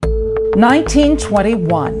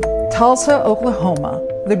1921, Tulsa, Oklahoma.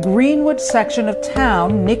 The Greenwood section of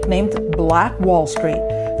town, nicknamed Black Wall Street.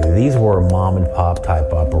 These were mom and pop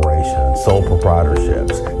type operations, sole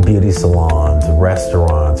proprietorships, beauty salons,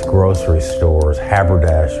 restaurants, grocery stores,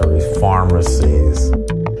 haberdasheries, pharmacies.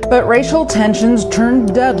 But racial tensions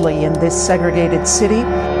turned deadly in this segregated city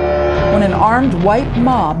when an armed white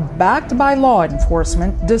mob, backed by law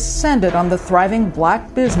enforcement, descended on the thriving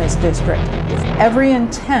black business district with every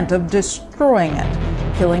intent of destroying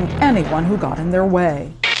it, killing anyone who got in their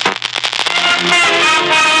way.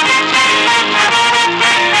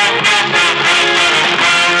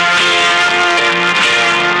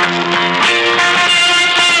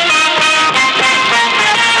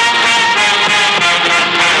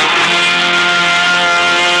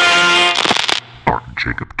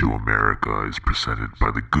 Jacob to America is presented by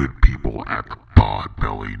the good people at the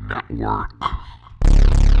Podbelly Network.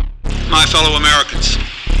 My fellow Americans,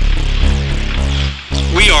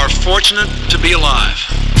 we are fortunate to be alive.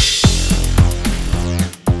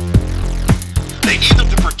 They need them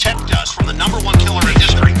to protect us from the number one killer in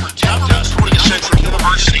history, protect us from the Central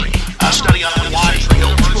University. A study on why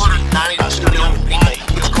 290 study on why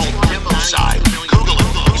it's called democide. Google it.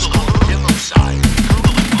 It's called democide.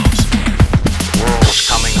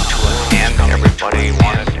 Coming to an end. Everybody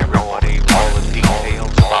wanted to know all the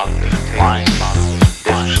details about the flying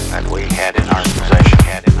discs that we had in our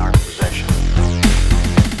possession.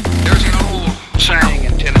 There's an old saying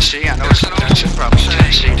in Tennessee, I know it's from Tennessee,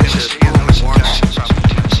 that says,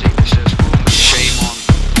 shame on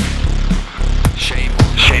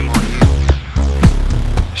you.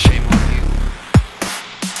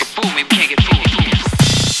 You fool me, we can't get fooled again.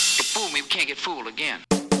 You fool me, we can't get fooled again.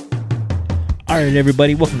 All right,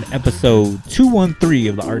 everybody, welcome to episode 213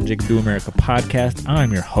 of the Art and Jacob Do America podcast.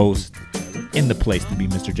 I'm your host, in the place to be,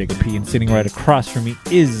 Mr. Jacob P. And sitting right across from me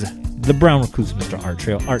is the brown recluse, Mr. Art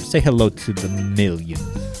Trail. Art, say hello to the millions.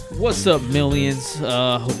 What's up, millions?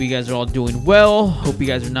 Hope you guys are all doing well. Hope you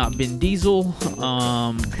guys are not Vin Diesel.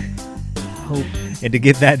 And to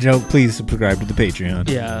get that joke, please subscribe to the Patreon.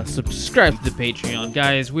 Yeah, subscribe to the Patreon.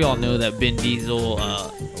 Guys, we all know that Vin Diesel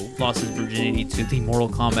lost his virginity to the Mortal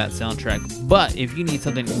Kombat soundtrack. But if you need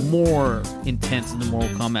something more intense than the Mortal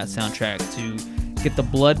Kombat soundtrack to get the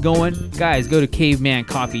blood going, guys, go to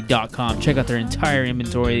cavemancoffee.com. Check out their entire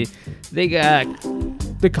inventory. They got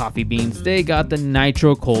the coffee beans. They got the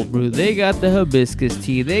nitro cold brew. They got the hibiscus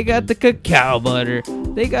tea. They got the cacao butter.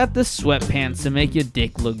 They got the sweatpants to make your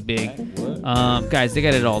dick look big. Guys, they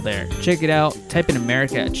got it all there. Check it out. Type in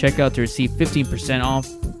America at checkout to receive 15% off.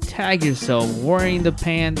 Tag yourself wearing the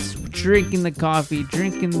pants, drinking the coffee,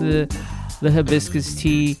 drinking the hibiscus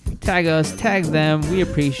tea. Tag us, tag them. We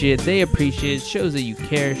appreciate it. They appreciate it. Shows that you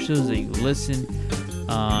care. Shows that you listen.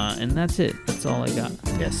 And that's it. That's all I got.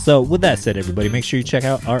 Yes. So with that said, everybody, make sure you check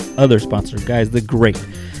out our other sponsor, guys. The great,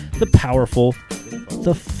 the powerful,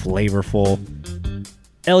 the flavorful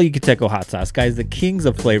El Yucateco hot sauce. Guys, the kings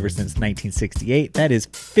of flavor since 1968. That is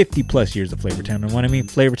 50 plus years of Flavortown. And when I mean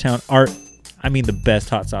Flavortown, Art, I mean the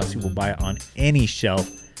best hot sauce you will buy on any shelf.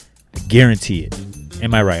 I guarantee it.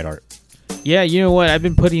 Am I right, Art? Yeah, you know what? I've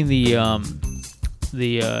been putting the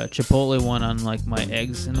Chipotle one on like my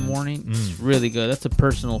eggs in the morning. It's really good. That's a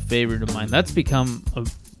personal favorite of mine. That's become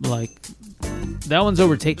that one's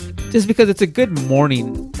overtaken just because it's a good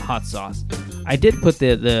morning hot sauce. I did put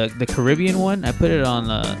the Caribbean one. I put it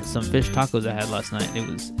on some fish tacos I had last night. It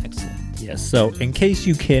was excellent. Yes, so in case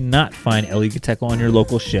you cannot find El Yucateco on your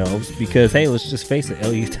local shelves, because, hey, let's just face it,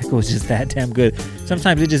 El Yucateco is just that damn good.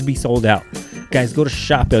 Sometimes it just be sold out. Guys, go to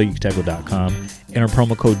shopelucateco.com, enter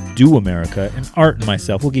promo code DOAmerica, and Art and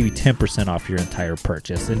myself will give you 10% off your entire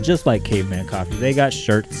purchase. And just like Caveman Coffee, they got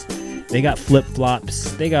shirts, they got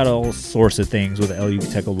flip-flops, they got all sorts of things with the El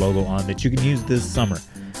Yucateco logo on that you can use this summer.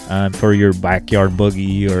 For your backyard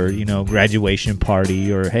boogie or, graduation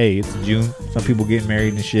party or, hey, it's June. Some people getting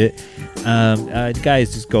married and shit.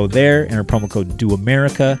 Guys, just go there, enter promo code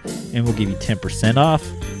DOAmerica, and we'll give you 10% off.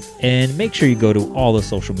 And make sure you go to all the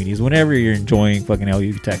social medias. Whenever you're enjoying fucking El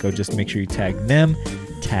Yucateco, just make sure you tag them,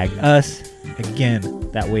 tag us.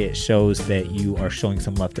 Again, that way it shows that you are showing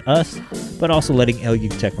some love to us, but also letting El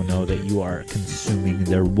Yucateco know that you are consuming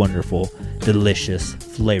their wonderful, delicious,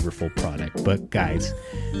 flavorful product. But guys,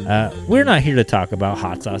 we're not here to talk about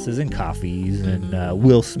hot sauces and coffees and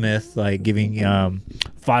Will Smith giving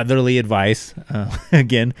fatherly advice.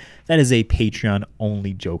 Again, that is a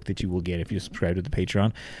Patreon-only joke that you will get if you subscribe to the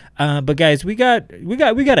Patreon. But guys, we got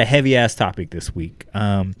a heavy-ass topic this week.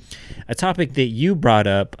 A topic that you brought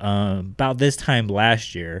up about this time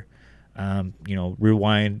last year.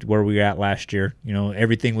 Rewind where we were at last year.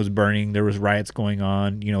 Everything was burning. There was riots going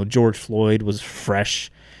on. George Floyd was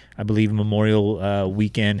fresh. I believe Memorial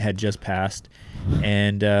weekend had just passed.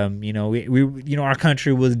 And, we our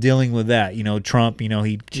country was dealing with that. Trump,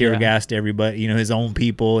 he tear gassed everybody, his own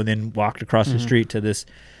people, and then walked across the street to this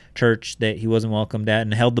church that he wasn't welcomed at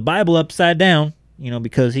and held the Bible upside down,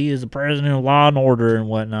 because he is the president of law and order and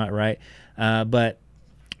whatnot, right? But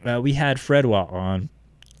we had Fred Watt on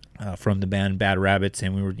from the band Bad Rabbits,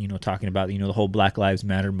 and we were, talking about, the whole Black Lives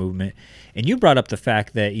Matter movement. And you brought up the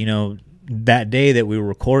fact that, that day that we were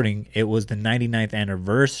recording, it was the 99th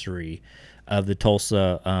anniversary of the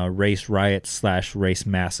Tulsa race riot / race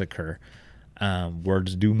massacre.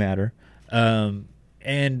 Words do matter.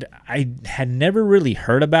 And I had never really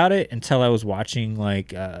heard about it until I was watching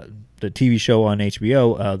the TV show on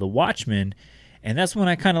HBO, The Watchmen. And that's when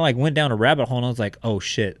I kind of went down a rabbit hole, and I was like, oh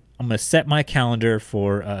shit, I'm going to set my calendar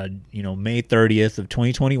for, May 30th of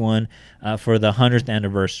 2021 for the 100th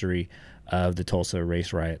anniversary of the Tulsa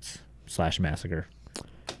race riots / massacre.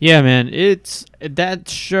 Yeah, man, it's that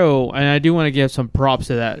show, and I do want to give some props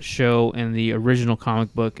to that show and the original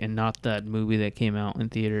comic book and not that movie that came out in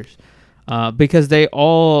theaters, because they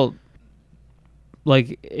all,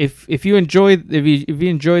 if you enjoyed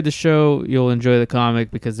the show, you'll enjoy the comic,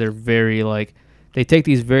 because they're very they take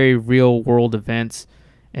these very real world events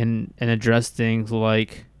and address things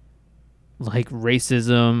like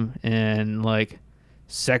racism and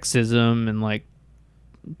sexism and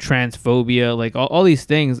transphobia, all these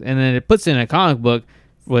things, and then it puts in a comic book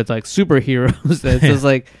with superheroes that's just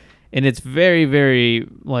and it's very, very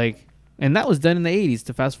and that was done in the 80s.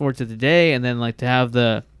 To fast forward to today, and then to have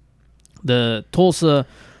the Tulsa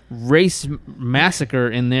race massacre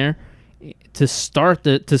in there to set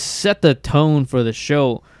the tone for the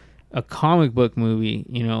show, a comic book movie,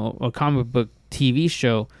 a comic book TV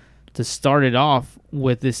show, to start it off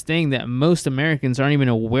with this thing that most Americans aren't even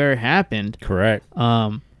aware happened. Correct.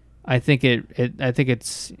 I think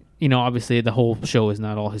it's obviously the whole show is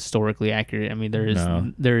not all historically accurate. I mean, there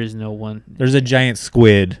is no one. There's a giant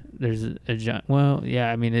squid. There's a giant. Well,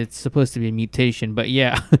 yeah. I mean, it's supposed to be a mutation, but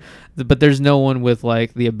yeah, but there's no one with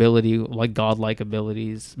the ability, godlike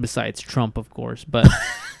abilities, besides Trump, of course. But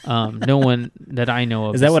no one that I know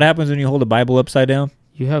of. Is that what happens when you hold a Bible upside down?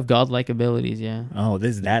 You have godlike abilities, yeah. Oh,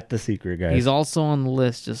 is that the secret, guys? He's also on the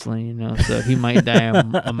list, just letting you know. So he might die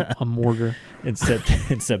a mortar in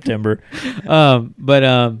September. But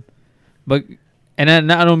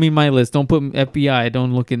and I don't mean my list. Don't put FBI.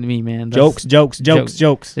 Don't look at me, man. Jokes.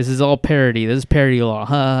 This is all parody. This is parody law.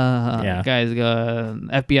 Yeah. Guys,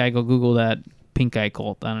 FBI, go Google that pink eye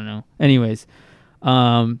cult. I don't know. Anyways,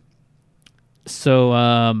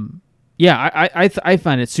 yeah, I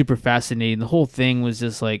find it super fascinating. The whole thing was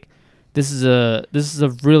just this is a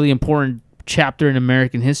really important chapter in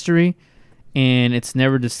American history, and it's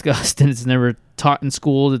never discussed, and it's never taught in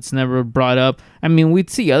schools. It's never brought up. I mean,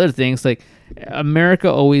 we'd see other things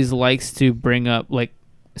America always likes to bring up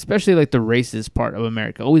especially the racist part of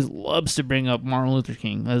America always loves to bring up Martin Luther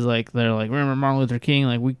King as they're remember Martin Luther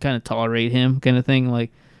King, we kind of tolerate him kind of thing,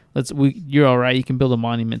 you're all right, you can build a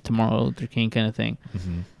monument to Martin Luther King kind of thing.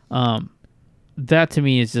 Mm-hmm. That to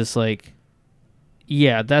me is just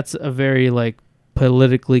yeah, that's a very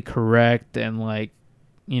politically correct, and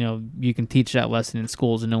you can teach that lesson in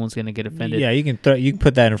schools and no one's gonna get offended. Yeah, you can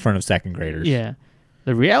put that in front of second graders. Yeah,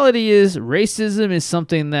 the reality is racism is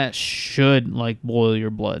something that should boil your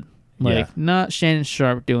blood. Not Shannon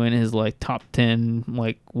Sharp doing his top 10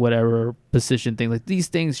 whatever position thing. These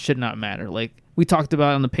things should not matter. We talked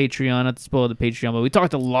about on the Patreon, not to spoil the Patreon, but we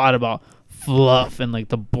talked a lot about fluff and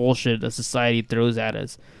the bullshit that society throws at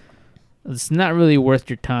us. It's not really worth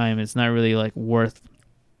your time. It's not really worth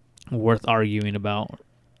arguing about,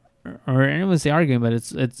 or I don't want to say arguing, but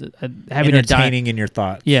it's having entertaining in your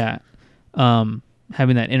thoughts. Yeah,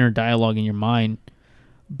 having that inner dialogue in your mind.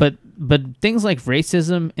 But things like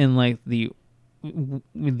racism and the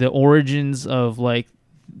origins of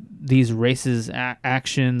these racist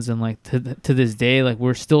actions, and to this day,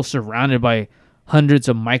 we're still surrounded by hundreds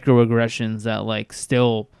of microaggressions that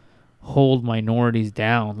still hold minorities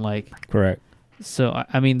down. Correct. So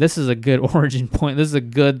I mean, this is a good origin point. This is a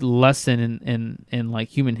good lesson in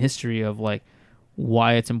human history of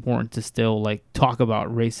why it's important to still talk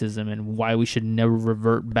about racism, and why we should never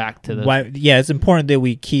revert back to the it's important that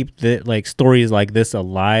we keep the stories like this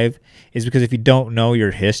alive, is because if you don't know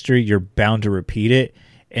your history, you're bound to repeat it.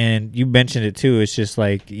 And you mentioned it too. It's just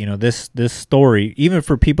this story, even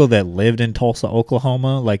for people that lived in Tulsa,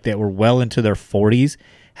 Oklahoma, that were well into their 40s,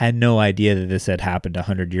 had no idea that this had happened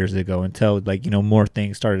 100 years ago until, like, you know, more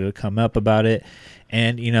things started to come up about it.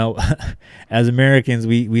 And, you know, as Americans,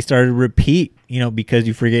 we started to repeat, you know, because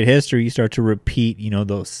you forget history, you start to repeat, you know,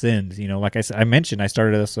 those sins. You know, like I mentioned, I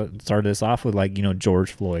started this off with, like, you know,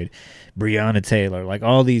 George Floyd, Breonna Taylor, like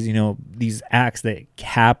all these, you know, these acts that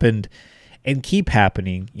happened and keep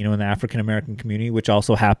happening, you know, in the African American community, which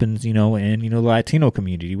also happens, you know, in, you know, the Latino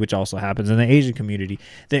community, which also happens in the Asian community,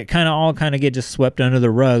 that all get just swept under the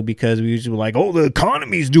rug because we usually like, oh, the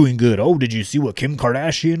economy's doing good. Oh, did you see what Kim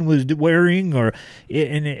Kardashian was wearing? Or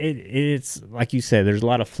it's like you said, there's a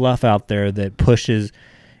lot of fluff out there that pushes,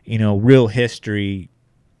 you know, real history,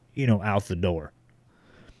 you know, out the door.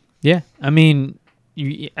 Yeah, I mean,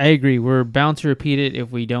 I agree. We're bound to repeat it if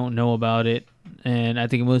we don't know about it. And I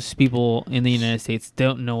think most people in the United States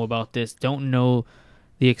don't know about this, don't know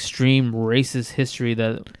the extreme racist history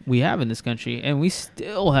that we have in this country. And we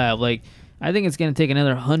still have, like, I think it's going to take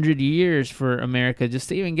another 100 years for America just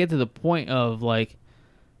to even get to the point of, like,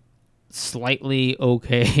 slightly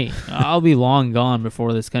okay. I'll be long gone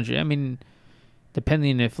before this country. I mean,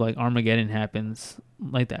 depending if, like, Armageddon happens,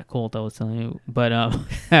 like that cult I was telling you, but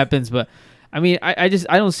happens, but I mean, I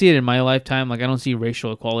don't see it in my lifetime. Like, I don't see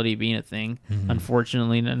racial equality being a thing,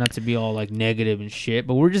 unfortunately, not to be all, like, negative and shit,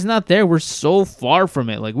 but we're just not there. We're so far from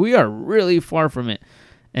it. Like, we are really far from it.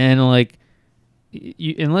 And, like,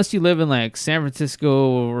 unless you live in, like, San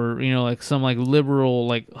Francisco or, you know, like, some, like, liberal,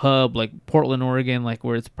 like, hub, like Portland, Oregon, like,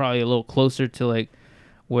 where it's probably a little closer to, like,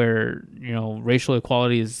 where, you know, racial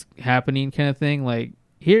equality is happening kind of thing. Like,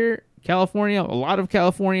 here, California, a lot of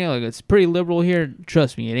California, like, it's pretty liberal here.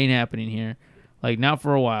 Trust me, it ain't happening here. Like, not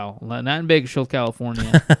for a while. Not in Bakersfield,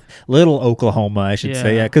 California. Little Oklahoma, I should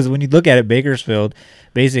say. Yeah, because when you look at it, Bakersfield,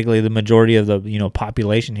 basically the majority of the, you know,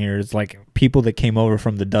 population here is, like, people that came over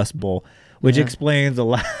from the Dust Bowl, which explains a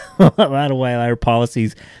lot of why our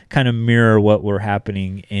policies kind of mirror what were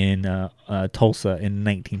happening in Tulsa in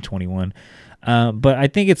 1921. But I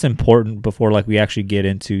think it's important before, like, we actually get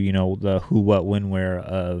into, you know, the who, what, when, where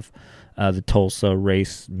of the Tulsa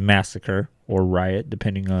race massacre or riot,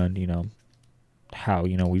 depending on, you know, how,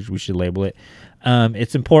 you know, we should label it.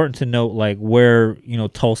 It's important to note, like, where, you know,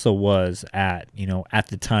 Tulsa was at, you know, at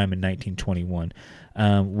the time in 1921.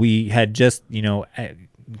 We had just, you know,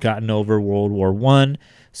 gotten over World War I,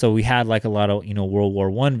 so we had, like, a lot of, you know, World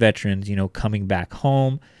War I veterans, you know, coming back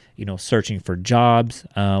home, you know, searching for jobs.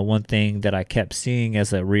 One thing that I kept seeing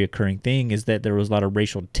as a reoccurring thing is that there was a lot of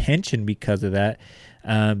racial tension because of that,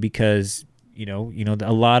 because, you know,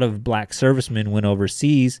 a lot of black servicemen went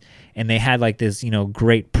overseas and they had, like, this, you know,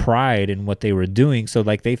 great pride in what they were doing. So,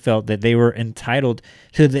 like, they felt that they were entitled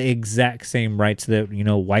to the exact same rights that, you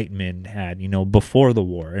know, white men had, you know, before the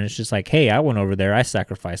war. And it's just like, hey, I went over there, I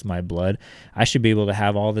sacrificed my blood, I should be able to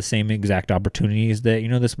have all the same exact opportunities that, you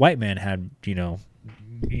know, this white man had, you know,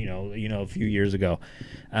 a few years ago.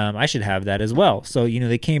 I should have that as well. So, you know,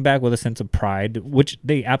 they came back with a sense of pride, which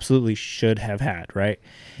they absolutely should have had, right?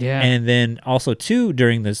 Yeah. And then also, too,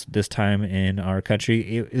 during this time in our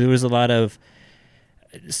country, there was a lot of...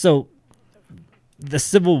 So, the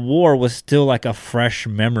Civil War was still, like, a fresh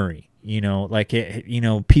memory, you know? Like, it, you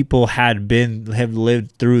know, people have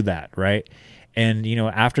lived through that, right? And, you know,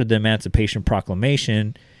 after the Emancipation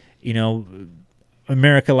Proclamation, you know...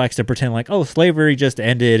 America likes to pretend like, oh, slavery just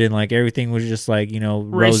ended and, like, everything was just, like, you know,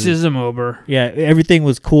 racism over. Yeah, everything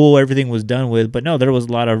was cool, everything was done with. But no, there was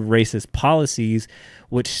a lot of racist policies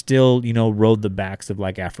which still, you know, rode the backs of,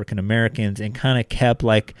 like, African Americans and kind of kept,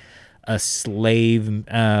 like, a slave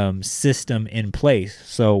system in place.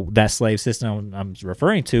 So that slave system I'm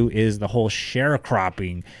referring to is the whole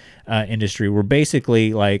sharecropping industry, where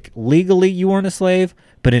basically, like, legally you weren't a slave,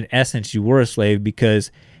 but in essence you were a slave because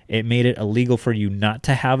it made it illegal for you not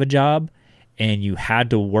to have a job, and you had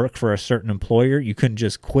to work for a certain employer. You couldn't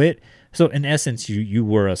just quit. So in essence, you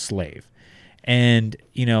were a slave. And,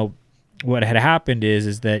 you know, what had happened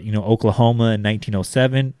is that, you know, Oklahoma in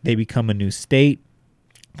 1907, they become a new state.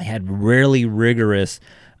 They had really rigorous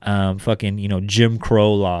fucking, you know, Jim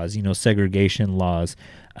Crow laws, you know, segregation laws.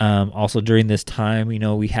 Also during this time, you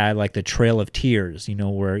know, we had, like, the Trail of Tears, you know,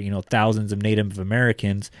 where, you know, thousands of Native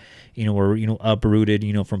Americans, you know, were, you know, uprooted,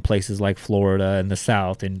 you know, from places like Florida and the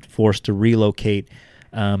South and forced to relocate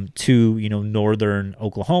to, you know, northern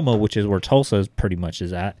Oklahoma, which is where Tulsa pretty much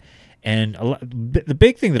is at. And the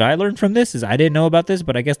big thing that I learned from this is, I didn't know about this,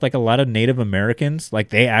 but I guess, like, a lot of Native Americans, like,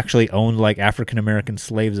 they actually owned, like, African American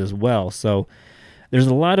slaves as well. So there's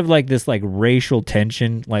a lot of, like, this, like, racial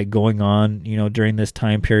tension, like, going on, you know, during this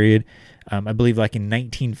time period. I believe, like, in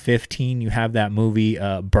 1915, you have that movie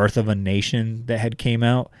Birth of a Nation that had came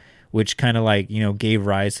out, which kind of, like, you know, gave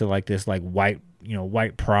rise to, like, this, like, white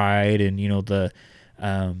white pride and the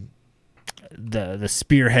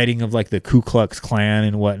spearheading of like the Ku Klux Klan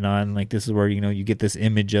and whatnot, and like this is where you get this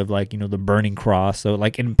image of like the burning cross, so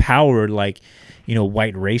like empowered like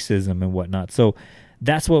white racism and whatnot. So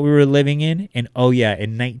that's what we were living in. And in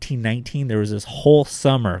 1919 there was this whole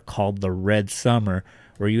summer called the Red Summer,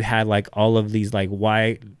 where you had like all of these like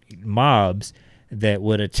white mobs that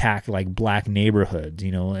would attack like black neighborhoods,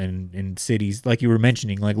 and in cities like you were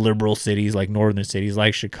mentioning, like liberal cities, like northern cities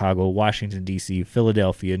like Chicago, Washington D.C.,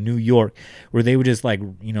 Philadelphia, New York, where they would just like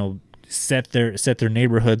set their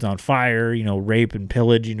neighborhoods on fire, rape and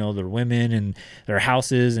pillage their women and their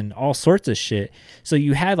houses and all sorts of shit. So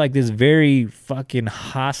you had like this very fucking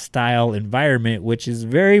hostile environment, which is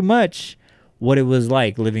very much what it was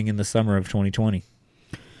like living in the summer of 2020.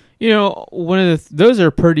 One of those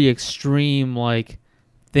are pretty extreme, like,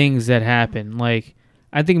 things that happen. Like,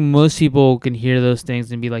 I think most people can hear those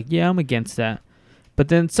things and be like, yeah, I'm against that. But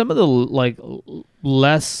then some of the, like,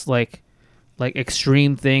 less, like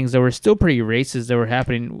extreme things that were still pretty racist that were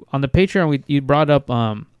happening. On the Patreon, you brought up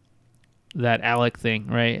that ALEC thing,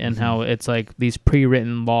 right? And how it's, like, these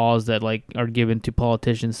pre-written laws that, like, are given to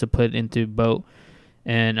politicians to put into vote.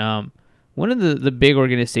 And, one of the big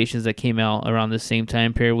organizations that came out around the same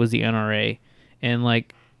time period was the NRA, and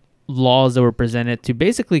like laws that were presented to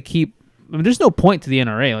basically keep. I mean, there's no point to the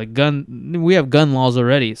NRA. Like we have gun laws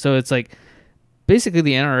already, so it's like basically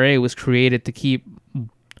the NRA was created to keep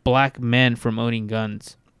black men from owning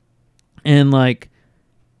guns, and like,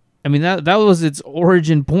 I mean that was its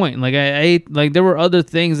origin point. Like I like there were other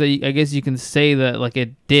things that I guess you can say that like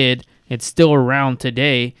it did. It's still around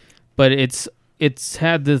today, but it's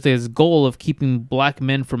had this goal of keeping black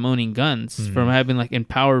men from owning guns, from having like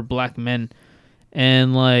empowered black men,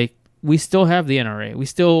 and like we still have the NRA.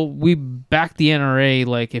 We back the NRA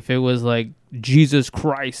like if it was like Jesus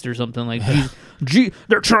Christ or something like.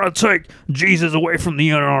 They're trying to take Jesus away from the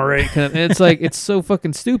NRA. And it's like it's so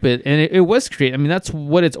fucking stupid, and it was created. I mean, that's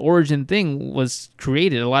what its origin thing was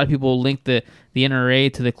created. A lot of people linked the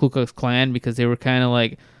NRA to the Ku Klux Klan because they were kind of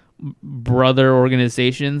like brother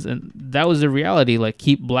organizations, and that was the reality, like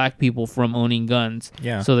keep black people from owning guns,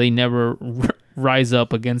 so they never rise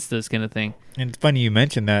up against this kind of thing. And it's funny you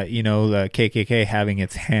mentioned that, the KKK having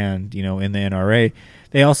its hand, in the NRA.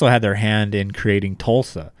 They also had their hand in creating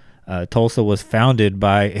Tulsa. Tulsa was founded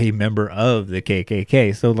by a member of the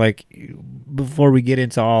KKK. So like before we get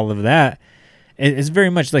into all of that, it's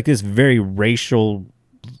very much like this very racial,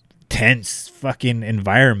 tense fucking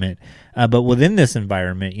environment. But within this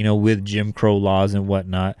environment, with Jim Crow laws and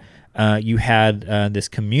whatnot, you had this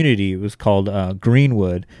community. It was called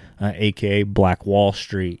Greenwood, aka Black Wall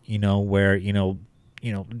Street. Where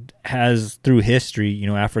has through history,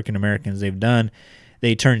 African Americans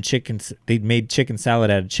they made chicken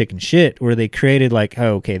salad out of chicken shit. Where they created like,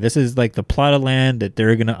 oh, okay, this is like the plot of land that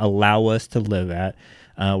they're gonna allow us to live at.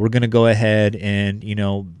 We're gonna go ahead and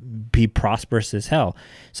be prosperous as hell.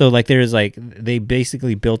 So like they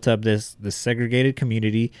basically built up this segregated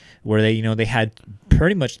community where they had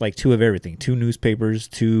pretty much like two of everything, 2 newspapers,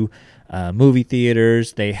 2 movie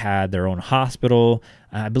theaters. They had their own hospital.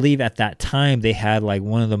 I believe at that time they had like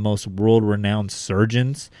one of the most world-renowned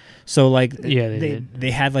surgeons. So like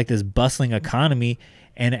they had like this bustling economy.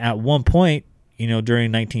 And at one point, during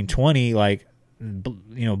 1920, like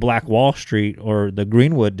Black Wall Street or the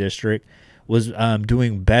Greenwood district was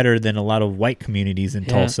doing better than a lot of white communities in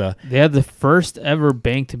Tulsa. They had the first ever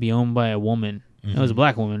bank to be owned by a woman. It was a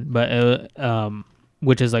black woman, but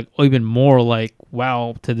which is like even more like,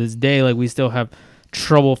 wow, to this day, like we still have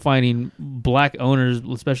trouble finding black owners,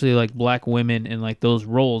 especially like black women in like those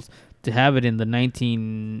roles. To have it in the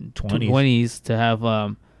 1920s, to have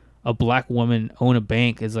a black woman own a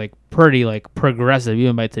bank is like pretty like progressive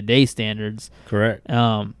even by today's standards. Correct.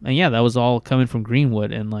 And yeah, that was all coming from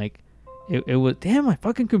Greenwood, and like it was, damn, my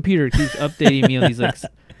fucking computer keeps updating me on these like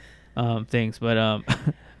things, but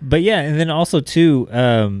yeah. And then also too,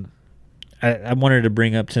 I wanted to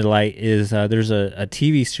bring up to light is there's a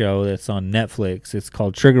TV show that's on Netflix. It's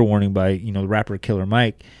called Trigger Warning by the rapper Killer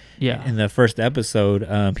Mike. Yeah. In the first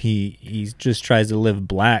episode, he just tries to live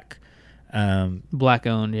black. Black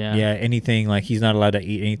owned, yeah. Yeah, anything, like he's not allowed to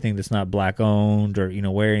eat anything that's not black owned, or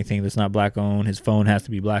wear anything that's not black owned. His phone has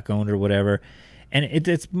to be black owned or whatever. And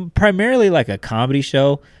it's primarily like a comedy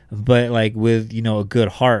show, but like with a good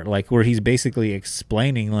heart, like where he's basically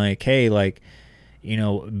explaining like, hey, like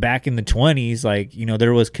back in the 20s, like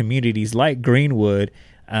there was communities like Greenwood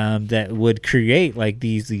that would create like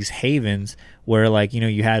these havens where like,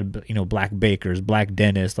 you had, black bakers, black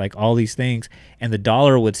dentists, like all these things, and the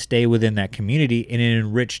dollar would stay within that community, and it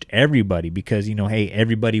enriched everybody because, hey,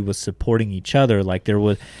 everybody was supporting each other. Like there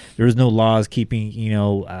was no laws keeping,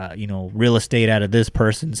 real estate out of this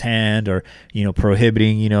person's hand, or,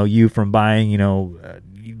 prohibiting, you from buying,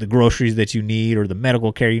 the groceries that you need or the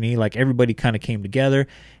medical care you need. Like everybody kind of came together,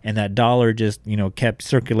 and that dollar just, kept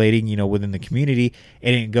circulating, within the community.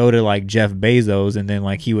 It didn't go to like Jeff Bezos and then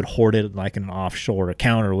like he would hoard it like in an offshore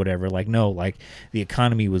account or whatever. Like, no, like the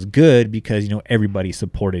economy was good because, everybody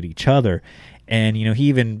supported each other. And, he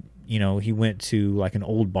even, he went to like an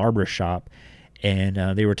old barber shop,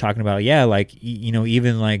 and they were talking about,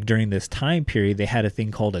 even like during this time period, they had a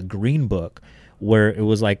thing called a green book, where it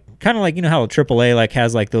was like kind of like, how AAA like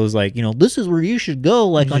has like those like, this is where you should go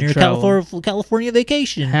like on your California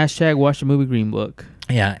vacation. Hashtag watch the movie Green Book.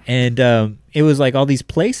 Yeah. And it was like all these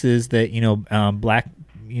places that, black,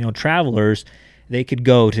 travelers, they could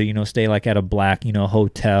go to, stay like at a black,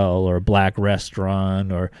 hotel or black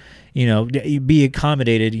restaurant, or, be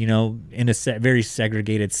accommodated, in a very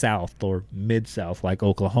segregated South or Mid-South like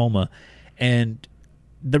Oklahoma. And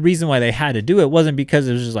the reason why they had to do it wasn't because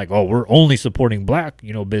it was just like, oh, we're only supporting black,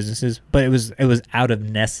 businesses, but it was out of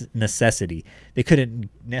necessity. They couldn't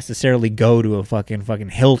necessarily go to a fucking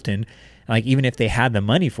Hilton, like even if they had the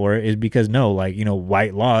money for it, is because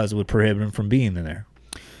white laws would prohibit them from being there.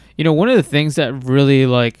 One of the things that really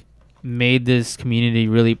like made this community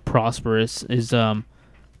really prosperous is a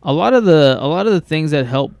lot of the things that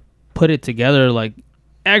help put it together, like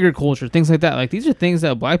agriculture, things like that. Like these are things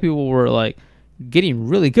that black people were like getting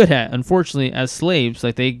really good at, unfortunately, as slaves.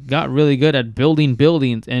 Like they got really good at building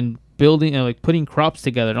buildings and like putting crops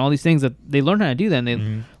together and all these things that they learned how to do that, and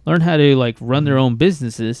they learned how to like run their own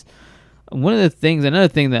businesses. Another thing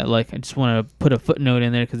that like I just want to put a footnote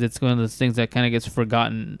in there because it's one of those things that kind of gets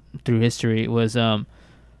forgotten through history was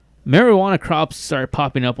marijuana crops started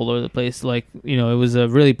popping up all over the place. Like, it was a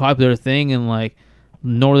really popular thing in like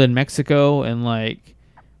northern Mexico, and like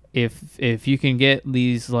if you can get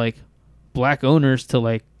these like black owners to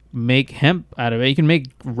like make hemp out of it, you can make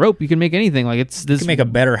rope, you can make anything. Like it's this, you can make a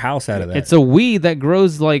better house out of that. It's a weed that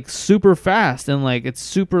grows like super fast, and like it's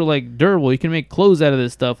super like durable. You can make clothes out of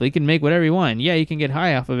this stuff. You can make whatever you want. Yeah, you can get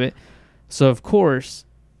high off of it. So of course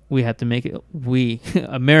we had to make it,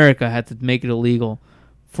 America had to make it illegal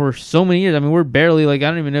for so many years. I mean, we're barely like, I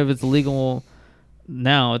don't even know if it's illegal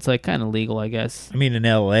now. It's like kind of legal, I guess. I mean, in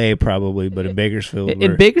LA probably, but in Bakersfield,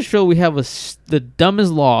 in Bakersfield we have the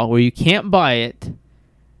dumbest law where you can't buy it.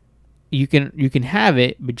 You can have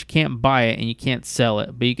it, but you can't buy it and you can't sell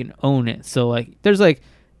it, but you can own it. So like there's like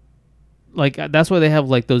that's why they have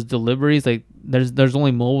like those deliveries. Like there's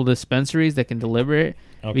only mobile dispensaries that can deliver it,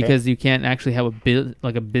 because you can't actually have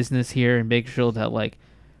a business here in Bakersfield that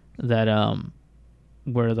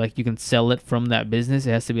where like you can sell it from that business.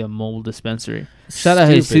 It has to be a mobile dispensary. Shout out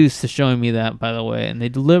Jesus to showing me that, by the way. And they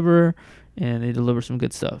deliver some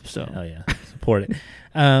good stuff. So hell yeah, support it.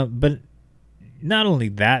 But not only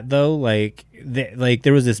that though, like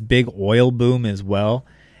there was this big oil boom as well.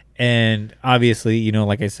 And obviously,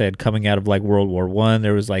 like I said, coming out of like World War I,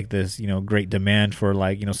 there was like this, great demand for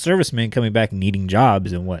like, servicemen coming back needing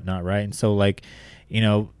jobs and whatnot, right? And so like,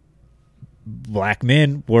 black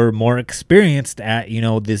men were more experienced at,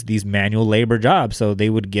 these manual labor jobs. So they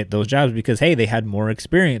would get those jobs because, hey, they had more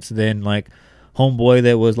experience than like homeboy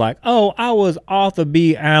that was like, oh, I was Arthur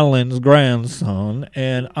B. Allen's grandson,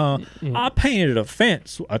 and I painted a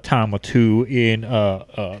fence a time or two in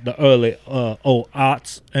the early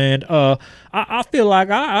aughts, and I feel like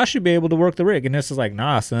I should be able to work the rig. And this is like,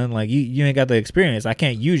 nah, son, like you ain't got the experience. I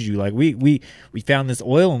can't use you. Like we found this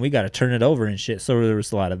oil and we got to turn it over and shit. So there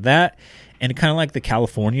was a lot of that. And kind of like the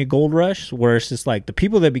California gold rush, where it's just like the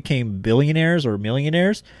people that became billionaires or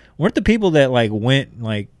millionaires weren't the people that like went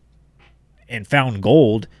like and found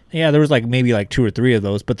gold. Yeah, there was like maybe like 2 or 3 of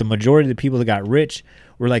those, but the majority of the people that got rich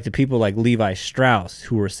were like the people like Levi Strauss,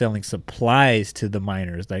 who were selling supplies to the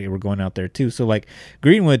miners that were going out there too. So like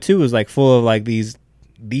Greenwood too was like full of like these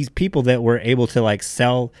people that were able to like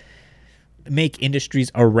make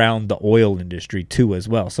industries around the oil industry too as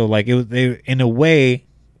well. So like in a way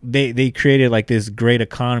they created like this great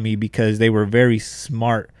economy because they were very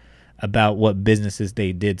smart about what businesses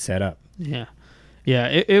they did set up. Yeah. Yeah,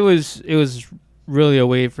 it was really a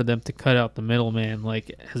way for them to cut out the middleman,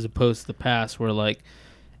 like as opposed to the past where like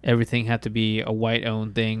everything had to be a white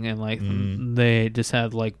owned thing, and like they just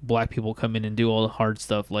had like black people come in and do all the hard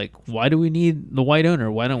stuff. Like, why do we need the white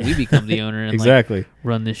owner? Why don't we become the owner and exactly like,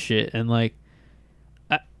 run this shit? And like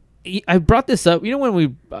I brought this up. You know when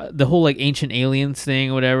we the whole like ancient aliens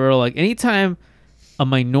thing or whatever. Like anytime a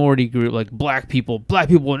minority group, like black people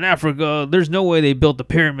in Africa, there's no way they built the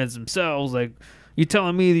pyramids themselves. Like you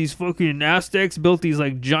telling me these fucking Aztecs built these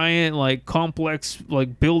like giant like complex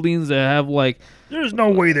like buildings that have like. There's no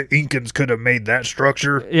way the Incans could have made that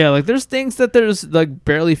structure. Yeah, like there's things that there's like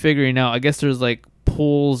barely figuring out. I guess there's like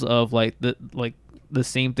pulls of like the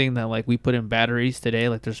same thing that like we put in batteries today.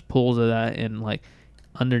 Like there's pulls of that in like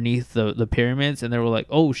underneath the pyramids, and they were like,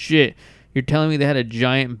 oh shit, you're telling me they had a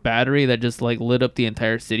giant battery that just like lit up the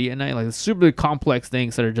entire city at night? Like super complex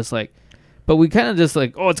things that are just like, but we kind of just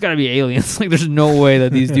like, oh, it's gotta be aliens. Like there's no way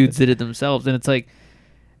that these dudes did it themselves. And it's like,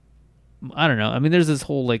 I don't know, I mean there's this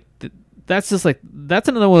whole like that's just like, that's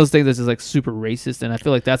another one of those things that's just like super racist, and I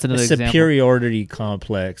feel like that's another example. Superiority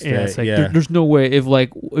complex. Yeah, it's like there's no way if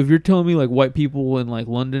you're telling me like white people in like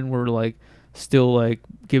London were like still like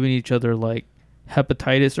giving each other like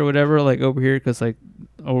hepatitis or whatever like over here because like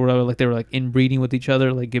or whatever, like they were like inbreeding with each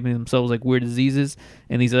other, like giving themselves like weird diseases,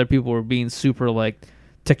 and these other people were being super like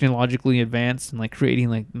technologically advanced and like creating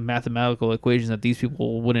like mathematical equations that these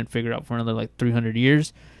people wouldn't figure out for another like 300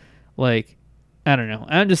 years. Like I don't know.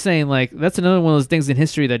 I'm just saying, like, that's another one of those things in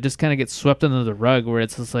history that just kind of gets swept under the rug, where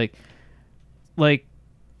it's just like, I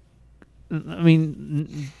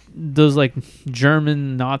mean, those like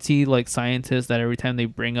German Nazi like scientists that every time they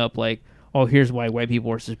bring up like, oh, here's why white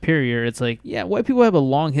people are superior. It's like, yeah, white people have a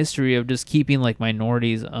long history of just keeping like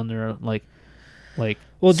minorities under like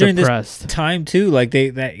well during suppressed. This time too. Like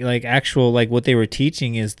like what they were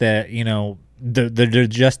teaching is that the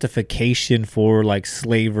justification for like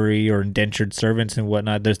slavery or indentured servants and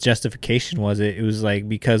whatnot, there's justification was it was like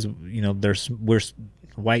because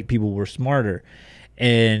white people were smarter,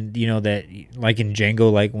 and that like in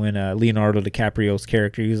Django, like when Leonardo DiCaprio's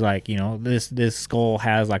character, he's like this skull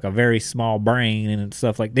has like a very small brain and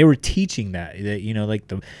stuff. Like they were teaching that like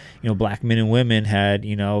the black men and women had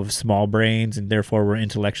small brains and therefore were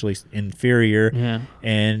intellectually inferior,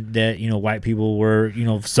 and that white people were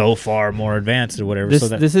so far more advanced or whatever.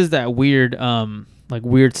 This is that weird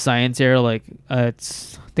weird science era, like I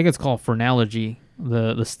think it's called phrenology,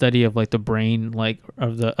 the study of like the brain, like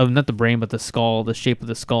of not the brain but the skull, the shape of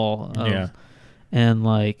the skull, and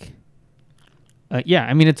like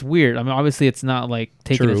I mean it's weird. I mean obviously it's not like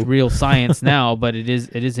taking as real science now, but it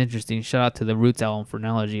is interesting. Shout out to the Roots album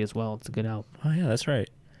Phrenology as well. It's a good album. Oh yeah, that's right.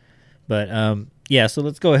 But so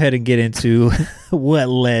let's go ahead and get into what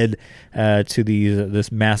led to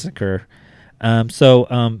this massacre.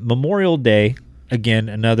 Memorial Day, again,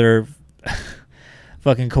 another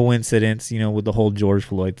fucking coincidence, with the whole George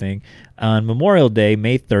Floyd thing. On Memorial Day,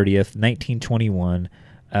 May 30th, 1921,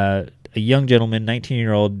 a young gentleman,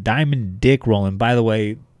 19-year-old Diamond Dick Rowland, by the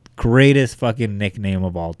way, greatest fucking nickname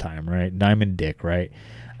of all time, right? Diamond Dick, right?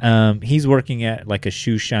 He's working at like a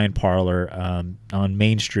shoe shine parlor on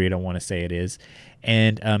Main Street, I want to say it is.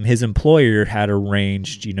 And his employer had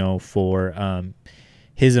arranged, for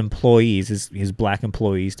his employees, his black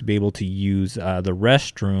employees, to be able to use the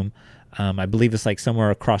restroom. I believe it's like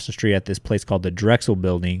somewhere across the street at this place called the Drexel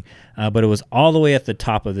Building, but it was all the way at the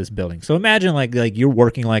top of this building. So imagine like you're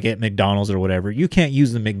working like at McDonald's or whatever. You can't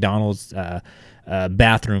use the McDonald's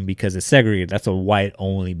bathroom because it's segregated. That's a white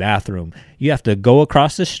only bathroom. You have to go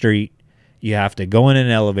across the street. You have to go in an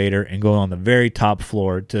elevator and go on the very top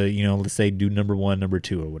floor to, let's say do number 1, number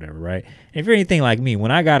 2 or whatever, right? If you're anything like me, when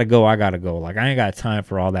I gotta go, I gotta go. Like I ain't got time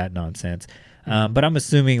for all that nonsense. But I'm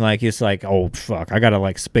assuming like it's like, oh fuck, I gotta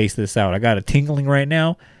like space this out. I got a tingling right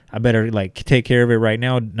now. I better like take care of it right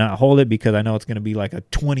now, not hold it, because I know it's gonna be like a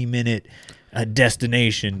 20-minute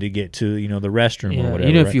destination to get to the restroom or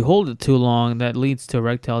whatever. If you hold it too long, that leads to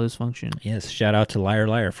erectile dysfunction. Yes, shout out to Liar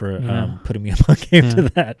Liar for putting me on game to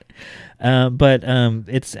that. But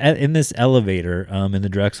it's in this elevator in the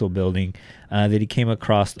Drexel Building that he came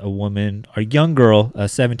across a young girl, a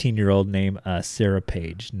 17-year-old named Sarah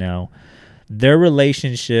Page. Now, their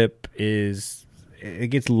relationship it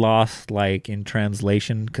gets lost like in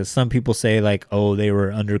translation, because some people say like, oh, they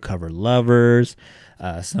were undercover lovers.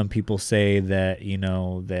 Some people say that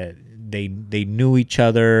that they knew each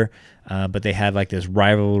other, but they had like this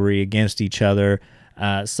rivalry against each other.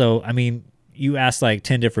 So I mean, you ask like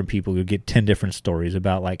 10 different people, you'll get 10 different stories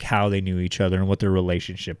about like how they knew each other and what their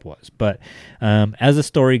relationship was. But as the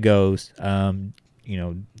story goes,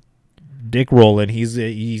 Dick Rowland,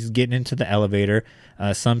 he's getting into the elevator.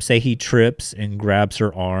 Some say he trips and grabs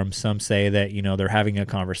her arm. Some say that they're having a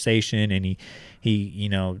conversation and he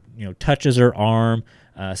touches her arm.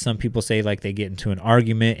 Some people say like they get into an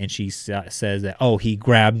argument and she says that, oh, he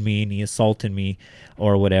grabbed me and he assaulted me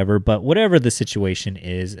or whatever. But whatever the situation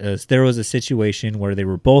is there was a situation where they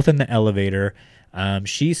were both in the elevator.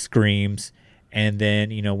 She screams, and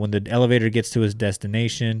then, you know, when the elevator gets to his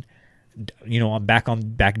destination, you know, back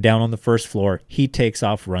down on the first floor, he takes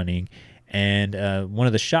off running. And one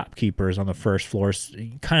of the shopkeepers on the first floor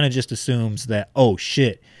kind of just assumes that, oh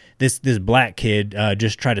shit, this black kid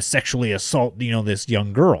just tried to sexually assault, you know, this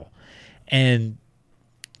young girl. And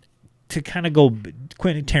to kind of go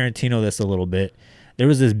Quentin Tarantino this a little bit, there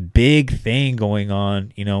was this big thing going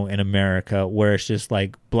on, you know, in America where it's just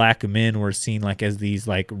like black men were seen like as these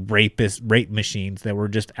like rape machines that were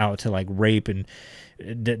just out to like rape and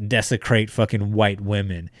desecrate fucking white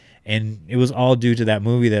women. And it was all due to that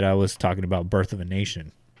movie that I was talking about, Birth of a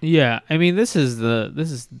Nation. Yeah, I mean, this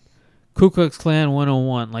is Ku Klux Klan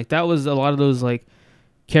 101. Like, that was a lot of those like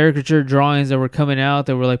caricature drawings that were coming out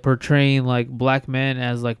that were like portraying like black men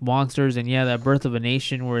as like monsters. And yeah, that Birth of a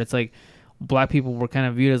Nation where it's like black people were kind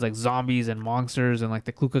of viewed as like zombies and monsters, and like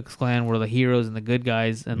the Ku Klux Klan were the heroes and the good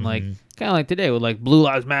guys, and like kind of like today with like Blue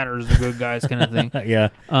Lives Matter is the good guys kind of thing. Yeah.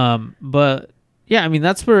 But yeah, I mean,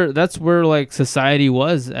 that's where like society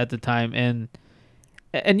was at the time.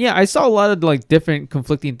 And yeah, I saw a lot of like different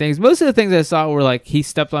conflicting things. Most of the things I saw were like he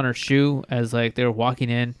stepped on her shoe as like they were walking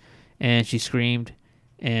in and she screamed.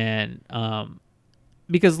 And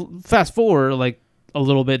because fast forward like a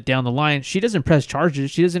little bit down the line, she doesn't press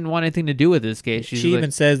charges. She doesn't want anything to do with this case. She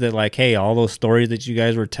even says that like, hey, all those stories that you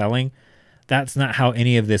guys were telling, that's not how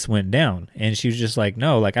any of this went down. And she was just like,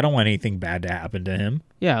 no, like, I don't want anything bad to happen to him.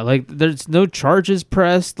 Yeah, like, there's no charges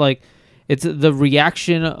pressed. Like, it's the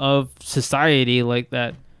reaction of society, like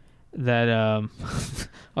that I was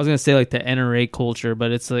going to say, like, the NRA culture,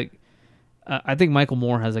 but it's like, I think Michael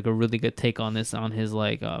Moore has, like, a really good take on this on his,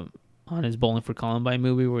 like, on his Bowling for Columbine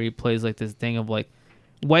movie, where he plays, like, this thing of, like,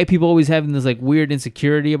 white people always having this, like, weird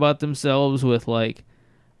insecurity about themselves with, like,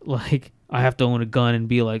 I have to own a gun and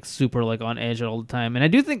be like super like on edge all the time. And I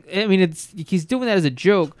do think, I mean, he's doing that as a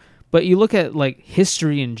joke, but you look at like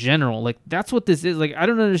history in general, like that's what this is. Like, I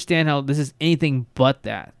don't understand how this is anything but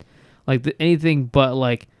that. Like anything but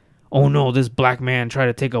like, oh no, this black man tried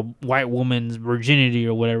to take a white woman's virginity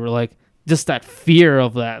or whatever. Like just that fear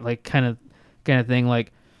of that, like kind of thing.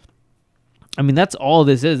 Like, I mean, that's all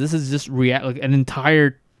this is. This is just like an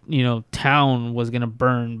entire, you know, town was going to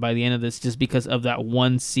burn by the end of this just because of that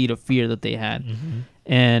one seed of fear that they had.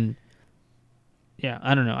 And yeah,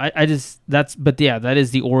 I don't know. That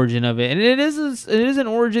is the origin of it. And it is an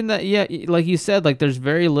origin that, yeah, like you said, like there's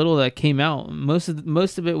very little that came out. Most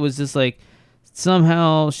of it was just like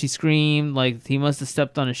somehow she screamed, like he must have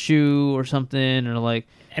stepped on a shoe or something, or like,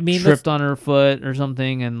 I mean, tripped on her foot or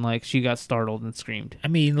something, and like she got startled and screamed. I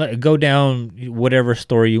mean, go down whatever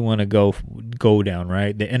story you want to go down,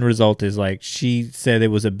 right? The end result is like she said it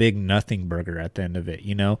was a big nothing burger at the end of it,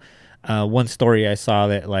 you know? One story I saw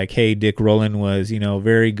that like, hey, Dick Rowland was, you know,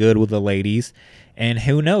 very good with the ladies, and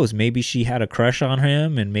who knows, maybe she had a crush on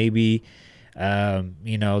him, and maybe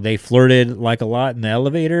you know, they flirted like a lot in the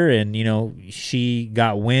elevator, and you know, she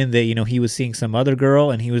got wind that, you know, he was seeing some other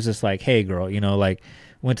girl, and he was just like, hey girl, you know, like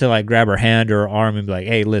went to like grab her hand or her arm and be like,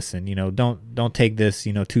 hey, listen, you know, don't take this,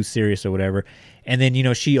 you know, too serious or whatever. And then, you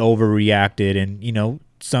know, she overreacted, and you know,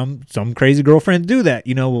 some crazy girlfriends do that,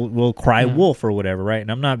 you know, will cry wolf or whatever, right?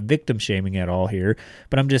 And I'm not victim shaming at all here,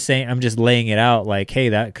 but I'm just saying, I'm just laying it out like, hey,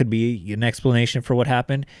 that could be an explanation for what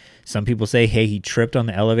happened. Some people say, hey, he tripped on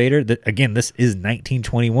the elevator. Again, this is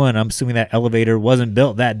 1921. I'm assuming that elevator wasn't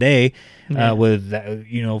built that day with that,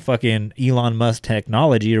 you know, fucking Elon Musk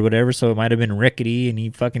technology or whatever. So it might have been rickety and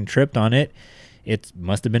he fucking tripped on it. It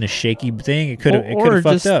must have been a shaky thing. It could have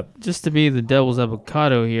fucked up. Just to be the devil's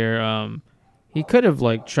avocado here, he could have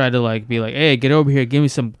like tried to like be like, hey, get over here, give me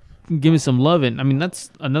some loving. I mean,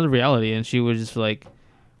 that's another reality, and she was just like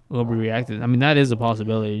overreacted. I mean, that is a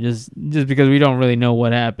possibility, just because we don't really know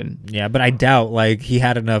what happened. Yeah, but I doubt like he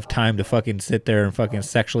had enough time to fucking sit there and fucking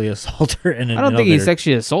sexually assault her. I don't think he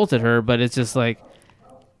sexually assaulted her, but it's just like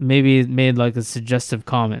maybe it made like a suggestive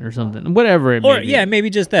comment or something, whatever it may be. Yeah, maybe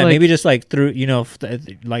just that. Like, maybe just like threw, you know,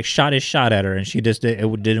 like shot his shot at her, and she just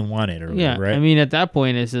didn't want it or whatever, right? I mean, at that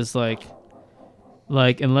point, it's just like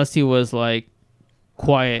unless he was like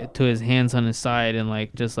quiet to his hands on his side and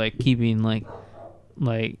like just like keeping like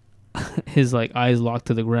his like eyes locked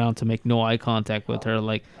to the ground to make no eye contact with her,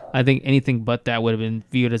 like I think anything but that would have been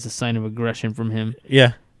viewed as a sign of aggression from him.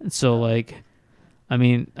 Yeah. So like, I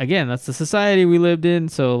mean, again, that's the society we lived in,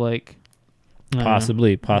 so like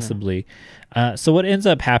Possibly. So what ends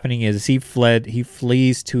up happening is he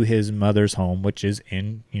flees to his mother's home, which is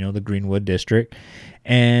in, the Greenwood district.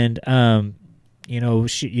 And,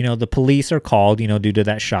 the police are called, due to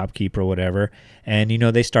that shopkeeper or whatever. And,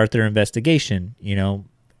 they start their investigation,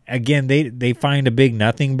 Again, they find a big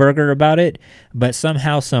nothing burger about it, but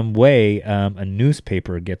somehow, some way, a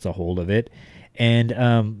newspaper gets a hold of it.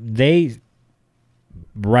 And they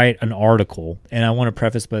write an article, and I want to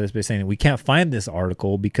preface by saying that we can't find this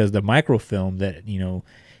article because the microfilm that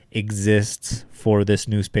exists for this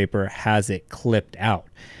newspaper has it clipped out,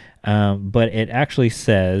 but it actually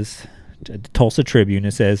says, Tulsa Tribune,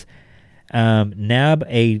 it says, nab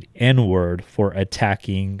a N-word for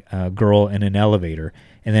attacking a girl in an elevator.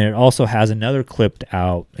 And then it also has another clipped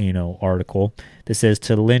out article that says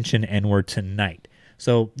to lynch an N-word tonight.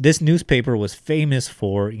 So this newspaper was famous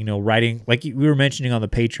for, writing, like we were mentioning on the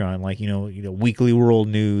Patreon, like, Weekly World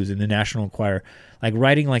News and the National Enquirer, like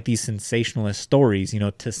writing like these sensationalist stories,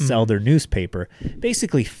 to sell their newspaper,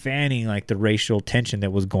 basically fanning like the racial tension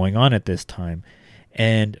that was going on at this time.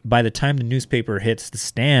 And by the time the newspaper hits the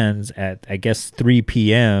stands at, I guess, 3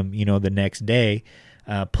 p.m., the next day,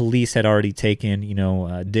 police had already taken,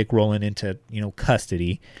 Dick Rowland into,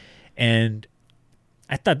 custody. And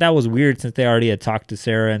I thought that was weird since they already had talked to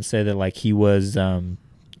Sarah and said that like he was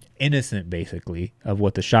innocent basically of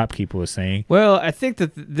what the shopkeeper was saying. Well, I think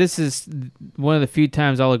that this is one of the few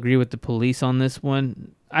times I'll agree with the police on this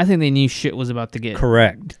one. I think they knew shit was about to get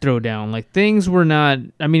throw down. Like things were not.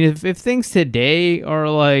 I mean, if things today are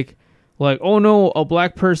like, oh no, a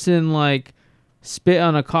black person like spit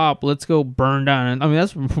on a cop, let's go burn down. I mean,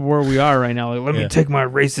 that's where we are right now. Like, let me take my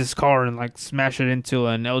racist car and like smash it into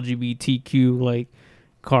an LGBTQ like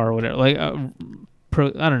car or whatever. Like,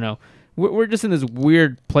 I don't know. We're just in this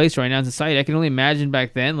weird place right now in society. I can only imagine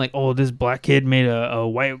back then, like, oh, this black kid made a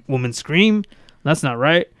white woman scream. That's not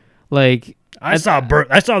right. Like, I saw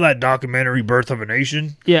that documentary, Birth of a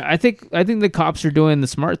Nation. Yeah, I think the cops are doing the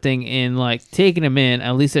smart thing in like taking him in.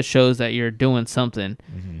 At least it shows that you're doing something,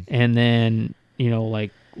 and then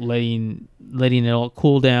like letting it all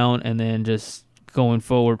cool down, and then just going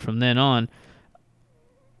forward from then on.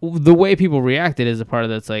 The way people reacted is a part of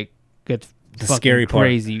that's like gets the scary part.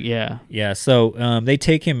 Crazy, yeah. So they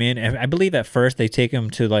take him in. I believe at first they take him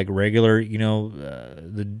to like regular,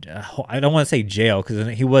 I don't want to say jail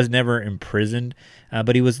because he was never imprisoned,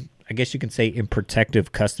 but he was, I guess you can say, in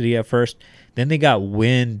protective custody at first. Then they got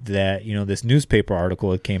wind that this newspaper article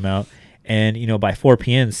that came out, and by 4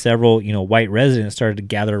 p.m. several white residents started to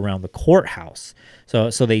gather around the courthouse.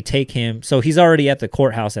 So they take him. So he's already at the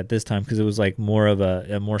courthouse at this time because it was like more of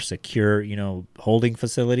a more secure, holding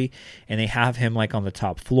facility. And they have him like on the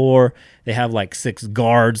top floor. They have like 6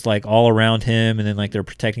 guards like all around him, and then like they're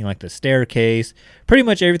protecting like the staircase. Pretty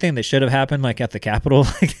much everything that should have happened like at the Capitol,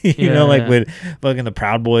 like when fucking the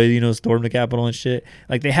Proud Boys, stormed the Capitol and shit.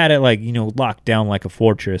 Like they had it like locked down like a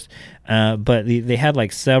fortress. But they had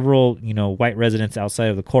like several white residents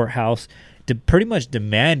outside of the courthouse, pretty much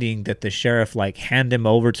demanding that the sheriff like hand him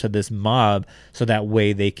over to this mob so that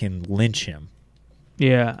way they can lynch him.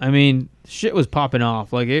 Yeah, I mean, shit was popping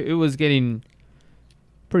off. Like it was getting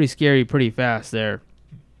pretty scary pretty fast there.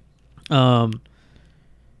 I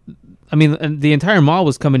mean, and the entire mob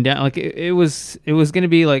was coming down. Like it was going to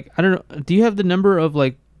be like, I don't know. Do you have the number of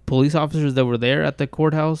like police officers that were there at the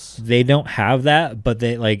courthouse? They don't have that, but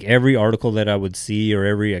they like every article that I would see or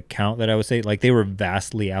every account that I would say, like they were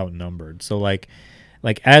vastly outnumbered. So like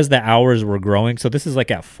as the hours were growing, so this is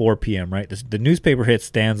like at 4 p.m., right? The newspaper hit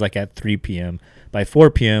stands like at 3 p.m. By 4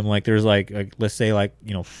 p.m., like there's like let's say like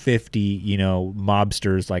 50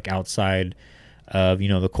 mobsters like outside of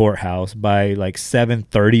the courthouse. By like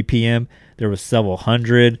 7:30 p.m. there was several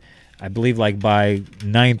hundred. I believe like by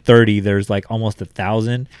 9:30 there's like almost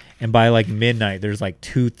 1,000, and by like midnight there's like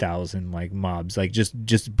 2,000 like mobs like just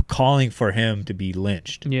calling for him to be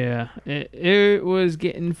lynched. Yeah, it was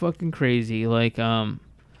getting fucking crazy. Like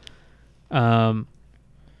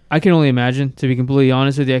I can only imagine, to be completely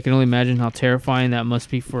honest with you, I can only imagine how terrifying that must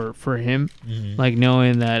be for him. Like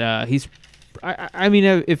knowing that he's. I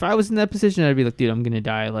mean, if I was in that position, I'd be like, dude, I'm gonna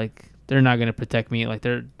die. Like they're not gonna protect me. Like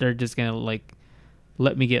they're just gonna like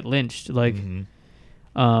let me get lynched. Like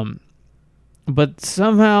but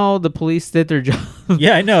somehow the police did their job.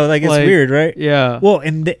 Yeah, I know, like it's weird, right? Yeah, well,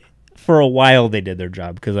 and for a while they did their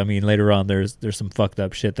job, because I mean later on there's some fucked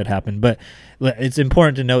up shit that happened, but it's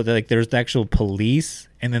important to note that like there's the actual police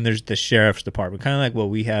and then there's the sheriff's department, kind of like what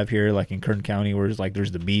we have here like in Kern County, where it's like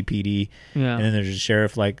there's the BPD and then there's the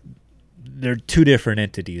sheriff. Like they're two different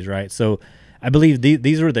entities, right? So I believe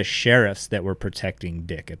these were the sheriffs that were protecting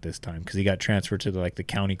Dick at this time, because he got transferred to the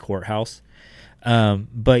county courthouse.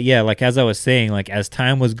 But yeah, like as I was saying, like as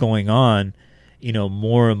time was going on, you know,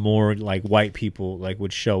 more and more like white people like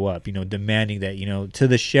would show up, you know, demanding that, you know, to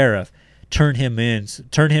the sheriff, turn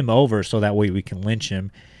him over so that way we can lynch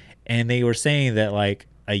him. And they were saying that like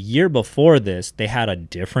a year before this, they had a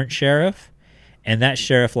different sheriff, and that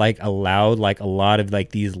sheriff like allowed like a lot of like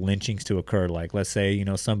these lynchings to occur. Like let's say, you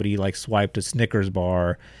know, somebody like swiped a Snickers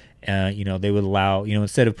bar, you know, they would allow, you know,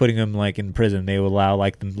 instead of putting him like in prison, they would allow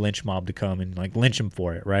like the lynch mob to come and like lynch him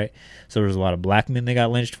for it, right? So there was a lot of black men that got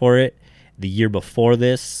lynched for it. The year before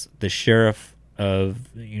this, the sheriff of,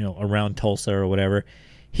 you know, around Tulsa or whatever,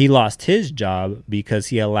 he lost his job because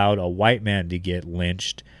he allowed a white man to get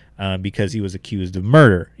lynched because he was accused of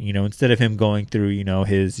murder. You know, instead of him going through, you know,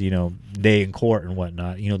 his, you know, day in court and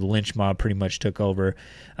whatnot, you know, the lynch mob pretty much took over.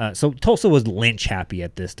 So Tulsa was lynch happy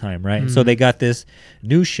at this time, right? So they got this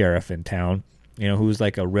new sheriff in town, you know, who's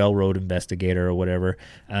like a railroad investigator or whatever,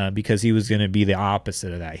 because he was going to be the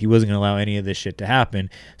opposite of that. He wasn't going to allow any of this shit to happen.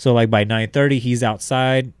 So like by 9:30, he's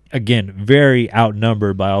outside. Again, very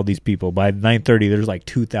outnumbered by all these people. By 9:30, there's like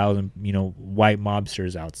 2,000, you know, white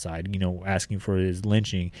mobsters outside, you know, asking for his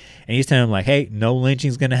lynching. And he's telling them like, hey, no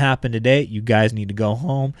lynching's going to happen today. You guys need to go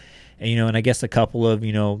home. And, you know, and I guess a couple of,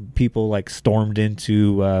 you know, people like stormed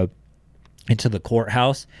into the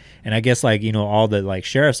courthouse. And I guess like, you know, all the like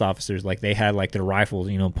sheriff's officers, like they had like their rifles,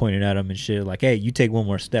 you know, pointed at them and shit. Like, hey, you take one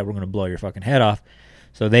more step, we're going to blow your fucking head off.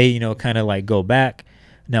 So they, you know, kind of like go back.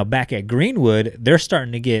 Now back at Greenwood, they're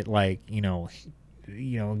starting to get like, get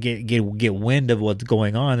wind of what's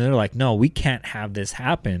going on. And they're like, no, we can't have this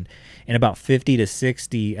happen. And about 50 to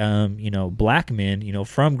 60, you know, black men, you know,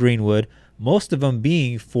 from Greenwood, most of them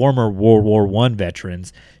being former World War I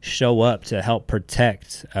veterans, show up to help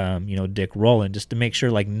protect, you know, Dick Rowland, just to make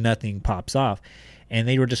sure like nothing pops off. And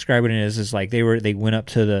they were describing it as just like they went up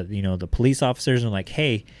to the, you know, the police officers and like,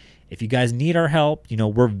 hey, if you guys need our help, you know,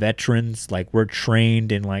 we're veterans, like we're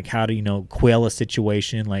trained in like how to, you know, quell a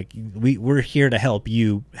situation. Like we're here to help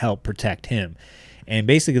you help protect him. And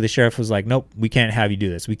basically the sheriff was like, nope, we can't have you do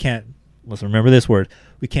this. We can't, let's remember this word,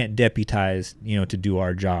 we can't deputize, you know, to do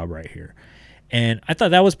our job right here. And I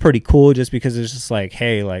thought that was pretty cool just because it's just like,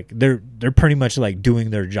 hey, like they're pretty much like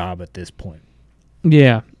doing their job at this point.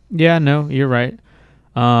 Yeah. Yeah, no, you're right.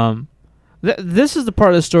 This is the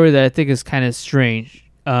part of the story that I think is kind of strange.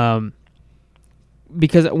 Because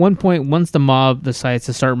at one point, once the mob decides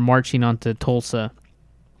to start marching onto Tulsa,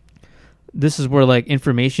 this is where like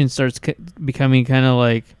information starts becoming kind of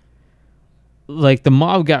like the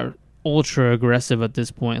mob got ultra aggressive at this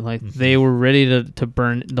point. Like they were ready to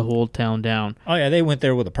burn the whole town down. Oh yeah, they went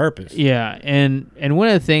there with a purpose. Yeah, and one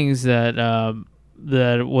of the things that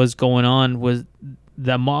that was going on was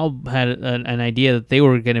the mob had an idea that they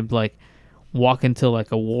were gonna like walk into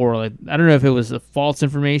like a war. Like I don't know if it was a false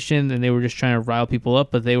information and they were just trying to rile people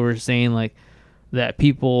up, but they were saying like that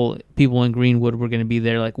people in Greenwood were going to be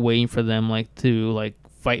there like waiting for them like to like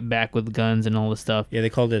fight back with guns and all this stuff. Yeah, they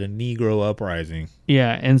called it a Negro uprising.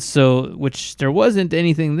 Yeah, and so which there wasn't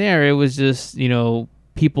anything there. It was just, you know,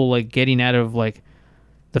 people like getting out of like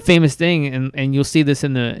the famous thing, and you'll see this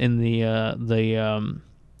in the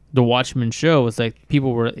Watchmen show. It's like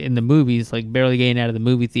people were in the movies like barely getting out of the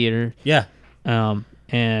movie theater. Yeah.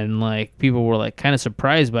 And like people were like kind of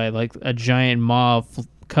surprised by like a giant mob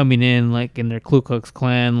coming in like in their Ku Klux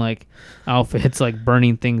Klan like outfits, like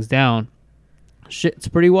burning things down. Shit's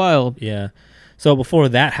pretty wild. Yeah. So before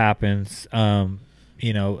that happens,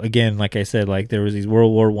 you know, again, like I said, like there was these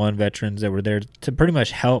World War I veterans that were there to pretty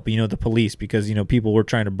much help, you know, the police, because, you know, people were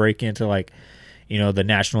trying to break into like, you know, the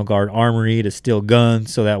National Guard armory to steal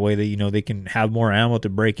guns so that way that, you know, they can have more ammo to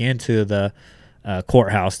break into the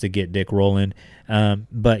courthouse to get Dick Rowland.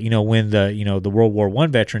 But, you know, when the, you know, the World War I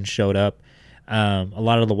veterans showed up, a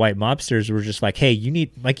lot of the white mobsters were just like, hey, you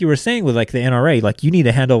need, like you were saying with like the NRA, like you need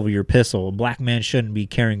to hand over your pistol. A black man shouldn't be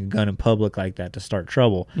carrying a gun in public like that to start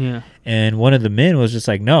trouble. Yeah. And one of the men was just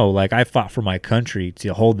like, no, like I fought for my country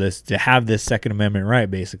to hold this, to have this Second Amendment right,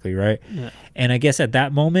 basically, right? Yeah. And I guess at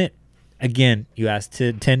that moment, again, you ask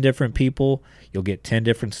 10 different people, you'll get 10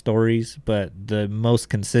 different stories, but the most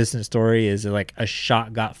consistent story is like a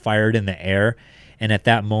shot got fired in the air, and at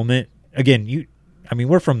that moment, again,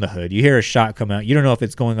 we're from the hood. You hear a shot come out. You don't know if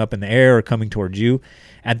it's going up in the air or coming towards you.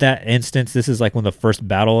 At that instance, this is like when the first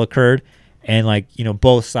battle occurred, and like, you know,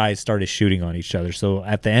 both sides started shooting on each other. So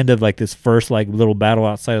at the end of like this first like little battle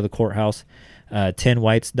outside of the courthouse, 10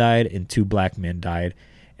 whites died and 2 black men died.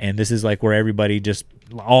 And this is like where everybody just,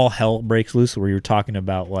 all hell breaks loose, where you're talking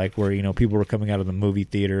about like where, you know, people were coming out of the movie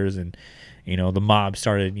theaters and, you know, the mob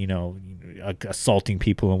started, you know, assaulting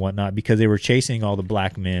people and whatnot because they were chasing all the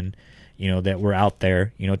black men, that were out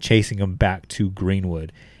there, chasing them back to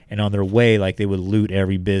Greenwood. And on their way, like, they would loot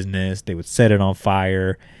every business, they would set it on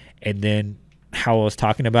fire. And then how I was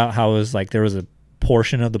talking about how it was like there was a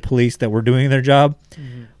portion of the police that were doing their job.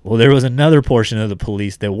 Mm-hmm. Well, there was another portion of the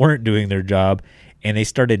police that weren't doing their job, and they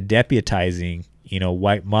started deputizing,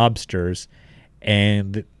 white mobsters,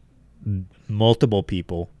 and multiple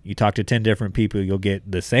people. You talk to 10 different people, you'll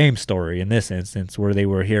get the same story in this instance where they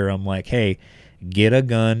were here. I'm like, hey, get a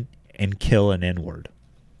gun and kill an N-word.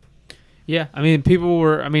 Yeah, I mean,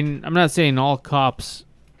 I'm not saying all cops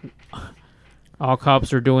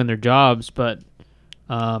are doing their jobs, but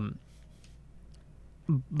some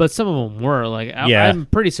of them were. Like, I'm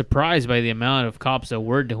pretty surprised by the amount of cops that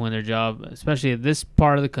were doing their job, especially at this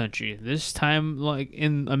part of the country, this time, like,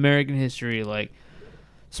 in American history. Like,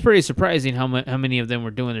 it's pretty surprising how many of them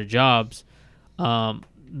were doing their jobs.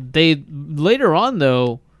 They later on,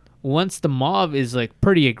 though, once the mob is, like,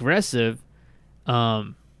 pretty aggressive,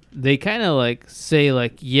 they kind of, like, say,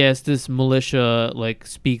 like, yes, this militia, like,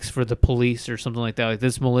 speaks for the police or something like that. Like,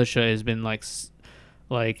 this militia has been, like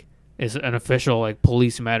is an official, like,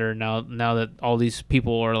 police matter now that all these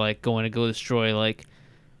people are, like, going to go destroy, like,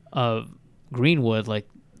 Greenwood. Like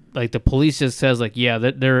the police just says, like, yeah,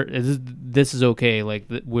 that this is okay. Like,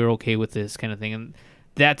 we're okay with this kind of thing. And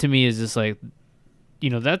that, to me, is just, like,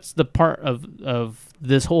 that's the part of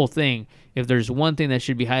this whole thing. If there's one thing that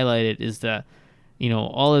should be highlighted, is that,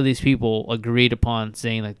 all of these people agreed upon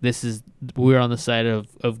saying, like, we're on the side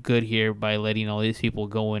of good here by letting all these people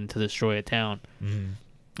go in to destroy a town. Mm-hmm.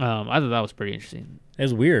 I thought that was pretty interesting.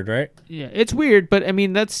 It's weird, right? Yeah, it's weird, but I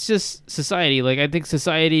mean, that's just society. Like, I think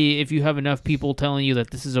society, if you have enough people telling you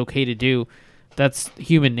that this is okay to do, that's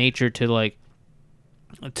human nature to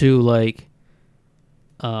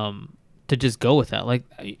just go with that. Like,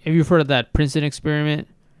 have you heard of that Princeton experiment?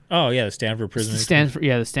 Oh yeah, the Stanford prison.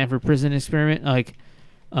 The Stanford prison experiment. Like,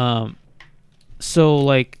 so,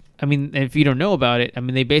 like, I mean, if you don't know about it, I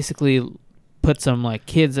mean, they basically put some, like,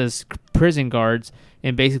 kids as prison guards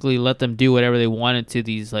and basically let them do whatever they wanted to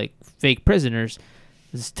these, like, fake prisoners.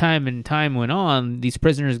 As time went on, these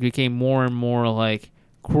prisoners became more and more, like,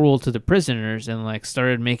 cruel to the prisoners, and, like,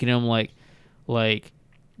 started making them like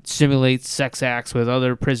simulate sex acts with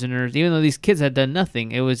other prisoners, even though these kids had done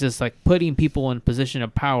nothing. It was just, like, putting people in a position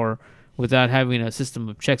of power without having a system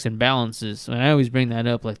of checks and balances. And I always bring that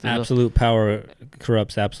up, like, absolute power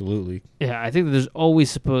corrupts absolutely. Yeah, I think that there's always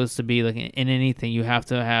supposed to be, like, in anything, you have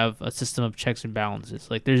to have a system of checks and balances.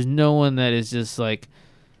 Like, there's no one that is just like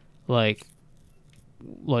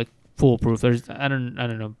foolproof. I don't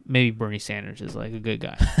know, maybe Bernie Sanders is, like, a good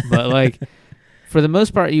guy, but, like, for the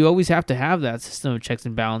most part, you always have to have that system of checks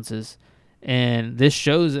and balances. And this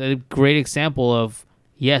shows a great example of,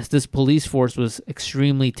 yes, this police force was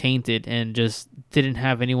extremely tainted and just didn't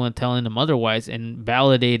have anyone telling them otherwise, and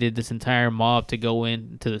validated this entire mob to go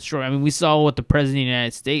in to destroy. I mean, we saw what the President of the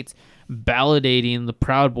United States validating the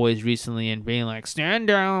Proud Boys recently and being like, stand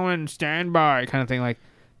down and stand by kind of thing. Like,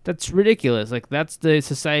 that's ridiculous. Like, that's the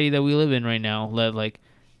society that we live in right now. Like,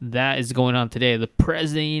 that is going on today. The President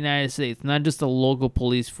of the United States, not just the local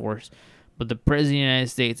police force, but the President of the United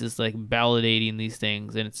States is, like, validating these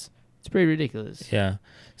things, and it's pretty ridiculous. Yeah.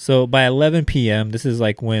 So by 11 p.m., this is,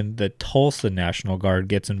 like, when the Tulsa National Guard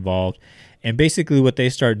gets involved. And basically what they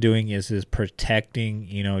start doing is protecting,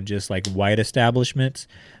 just, like, white establishments.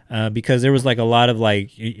 Because there was, like, a lot of,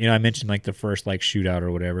 like, I mentioned, like, the first, like, shootout or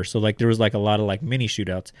whatever. So, like, there was, like, a lot of, like, mini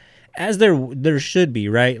shootouts. As there should be,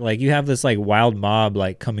 right? Like, you have this, like, wild mob,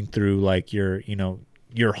 like, coming through, like, your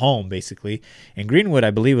home, basically. In Greenwood,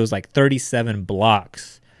 I believe it was, like, 37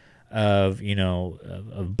 blocks of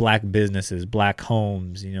black businesses, black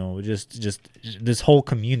homes, just this whole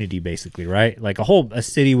community, basically, right? Like a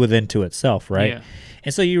city within to itself, right? Yeah.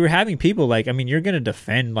 And so you were having people, like, I mean, you're going to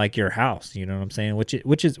defend, like, your house, you know what I'm saying?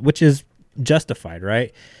 Which is justified,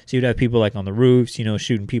 right? So you'd have people, like, on the roofs,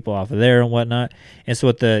 shooting people off of there and whatnot. And so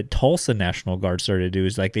what the Tulsa National Guard started to do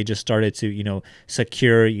is, like, they just started to,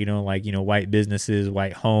 secure, white businesses,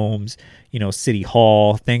 white homes, city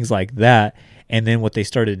hall, things like that. And then what they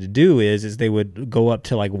started to do is they would go up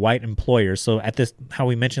to, like, white employers. So at this, how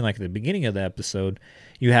we mentioned, like, at the beginning of the episode,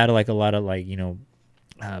 you had, like, a lot of, like,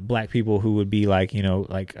 black people who would be, like,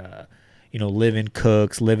 live-in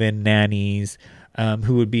cooks, live-in nannies,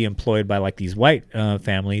 who would be employed by, like, these white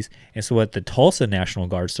families. And so what the Tulsa National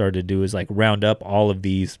Guard started to do is, like, round up all of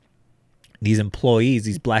these employees,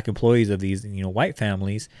 these black employees of these, white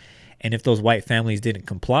families. And if those white families didn't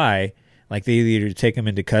comply, like, they either take them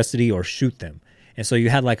into custody or shoot them. And so you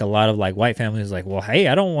had, like, a lot of, like, white families like, well, hey,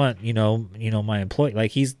 I don't want, my employee,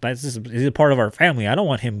 like, he's a part of our family. I don't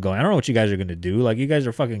want him going. I don't know what you guys are going to do. Like, you guys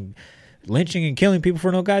are fucking lynching and killing people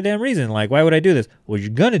for no goddamn reason. Like, why would I do this? Well, you're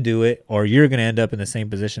gonna do it, or you're gonna end up in the same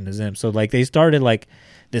position as them. So like they started like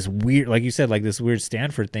this weird, like you said, like this weird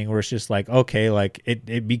Stanford thing where it's just like, okay, like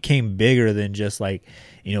it became bigger than just like,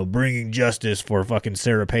 you know, bringing justice for fucking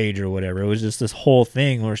Sarah Page or whatever. It was just this whole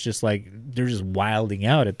thing where it's just like they're just wilding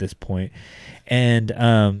out at this point.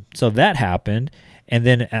 And so that happened. And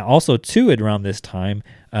then also too, at around this time,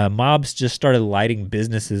 mobs just started lighting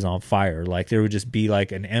businesses on fire. Like there would just be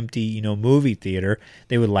like an empty, you know, movie theater.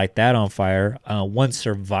 They would light that on fire. One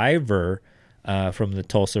survivor from the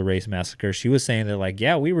Tulsa Race Massacre, she was saying that like,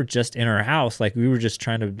 yeah, we were just in our house. Like we were just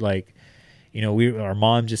trying to like, you know, our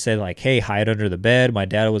mom just said like, hey, hide under the bed. My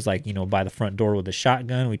dad was like, you know, by the front door with a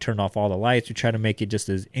shotgun. We turned off all the lights. We tried to make it just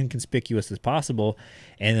as inconspicuous as possible.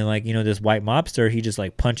 And then like, you know, this white mobster, he just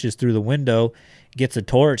like punches through the window, gets a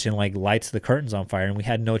torch and like lights the curtains on fire. And we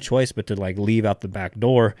had no choice but to like leave out the back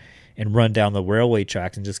door and run down the railway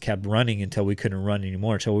tracks, and just kept running until we couldn't run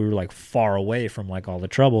anymore, until we were like far away from like all the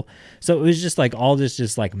trouble. So it was just like all this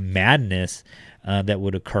just like madness that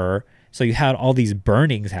would occur. So you had all these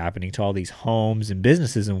burnings happening to all these homes and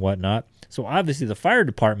businesses and whatnot. So obviously the fire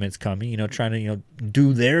department's coming, you know, trying to, you know,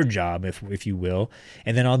 do their job, if you will.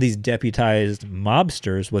 And then all these deputized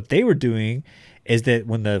mobsters, what they were doing is that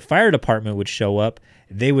when the fire department would show up,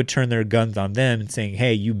 they would turn their guns on them and saying,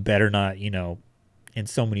 hey, you better not, you know, in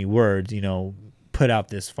so many words, you know, put out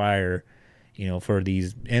this fire, you know, for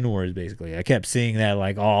these N-words, basically. I kept seeing that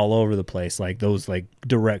like all over the place, like those like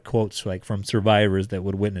direct quotes like from survivors that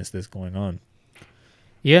would witness this going on.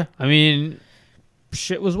 Yeah, I mean,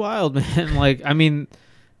 shit was wild, man. Like, I mean,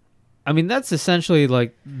 that's essentially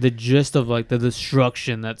like the gist of like the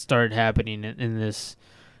destruction that started happening in this.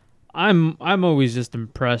 I'm always just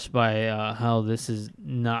impressed by how this is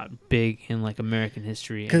not big in like American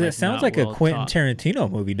history. Because it sounds like a Quentin Tarantino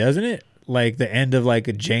movie, doesn't it? Like the end of like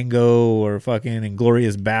a Django or fucking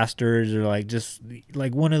Inglourious Bastards, or like just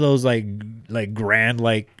like one of those like grand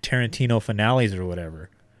like Tarantino finales or whatever.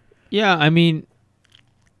 Yeah, I mean,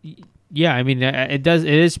 it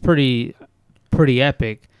is pretty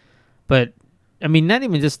epic, but I mean, not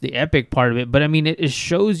even just the epic part of it, but I mean, it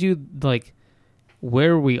shows you like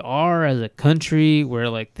where we are as a country, where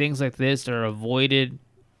like things like this are avoided,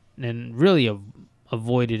 and really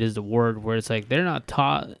avoided is the word, where it's like they're not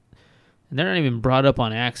taught, and they're not even brought up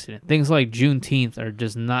on accident. Things like Juneteenth are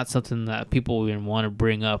just not something that people even want to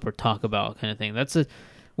bring up or talk about, kind of thing.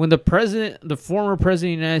 When the former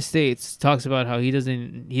president of the United States talks about how he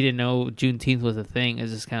didn't know Juneteenth was a thing,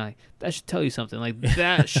 it's just kind of like, that should tell you something. Like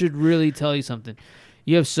that should really tell you something.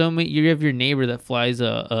 You have your neighbor that flies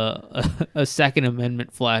a Second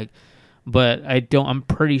Amendment flag, but I'm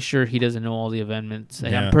pretty sure he doesn't know all the amendments.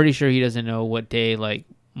 And I'm pretty sure he doesn't know what day like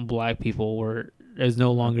black people is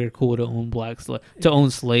no longer cool to own to own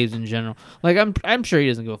slaves in general. Like I'm sure he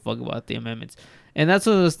doesn't give a fuck about the amendments. And that's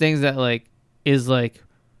one of those things that like is like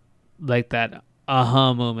that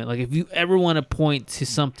aha moment. Like if you ever want to point to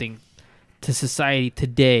something to society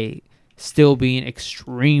today still being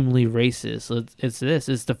extremely racist,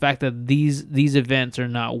 it's the fact that these events are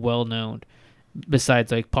not well known,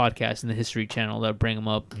 besides like podcasts and the History Channel that bring them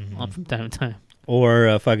up on from time to time, or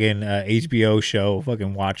a fucking HBO show,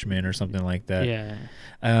 fucking Watchmen or something like that.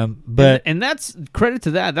 Yeah. But and that's credit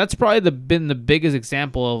to that. That's probably been the biggest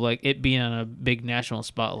example of like it being on a big national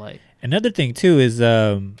spotlight. Another thing too is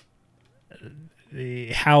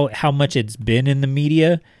how much it's been in the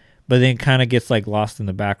media, but then kind of gets like lost in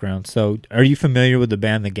the background. So are you familiar with the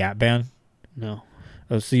band, the Gap Band? No.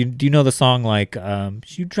 Oh, so do you know the song like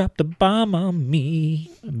 "You Dropped the Bomb on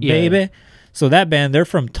Me, Baby"? Yeah. So that band, they're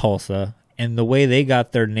from Tulsa, and the way they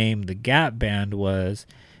got their name, the Gap Band,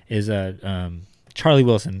 is Charlie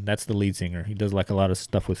Wilson. That's the lead singer. He does like a lot of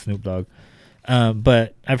stuff with Snoop Dogg.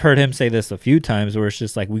 But I've heard him say this a few times, where it's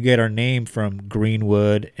just like we get our name from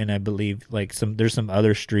Greenwood, and I believe like there's some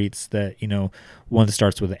other streets that, you know, one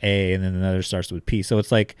starts with A and then another starts with P. So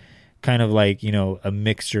it's like kind of like, you know, a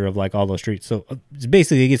mixture of like all those streets. So it's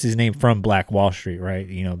basically, he gets his name from Black Wall Street, right?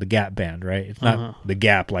 You know, the Gap Band, right? It's not the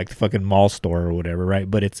Gap like the fucking mall store or whatever, right?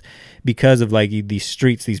 But it's because of like these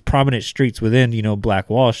streets, these prominent streets within, you know, Black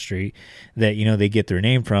Wall Street that, you know, they get their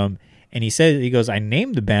name from. And he goes, I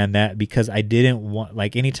named the band that because I didn't want,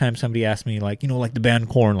 like, anytime somebody asked me, like, you know, like the band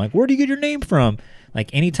Korn, like, where do you get your name from?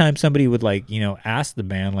 Like, anytime somebody would, like, you know, ask the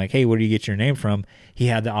band, like, hey, where do you get your name from? He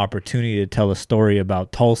had the opportunity to tell a story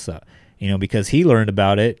about Tulsa, you know, because he learned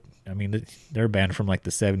about it. I mean, they're a band from, like,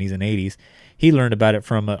 the 70s and 80s. He learned about it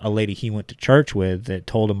from a lady he went to church with that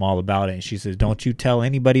told him all about it. And she says, don't you tell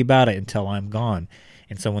anybody about it until I'm gone.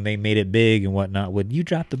 And so when they made it big and whatnot, would you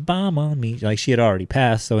drop the bomb on me? Like, she had already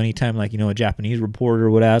passed. So anytime, like, a Japanese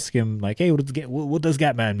reporter would ask him, like, hey, what does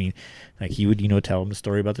Gatman mean? Like, he would, tell him the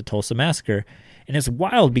story about the Tulsa Massacre. And it's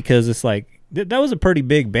wild because it's like, that was a pretty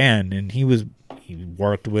big band. And he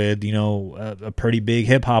worked with, a pretty big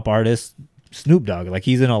hip hop artist, Snoop Dogg. Like,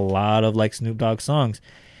 he's in a lot of, like, Snoop Dogg songs.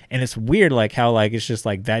 And it's weird, like, how, like, it's just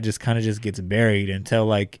like that just kind of just gets buried until,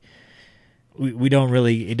 like, we don't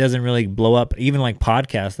really, it doesn't really blow up. Even like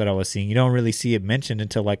podcasts that I was seeing, you don't really see it mentioned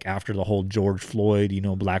until like after the whole George Floyd,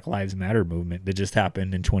 Black Lives Matter movement that just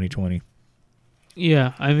happened in 2020.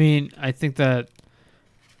 Yeah, I mean, I think that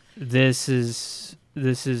this was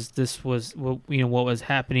what was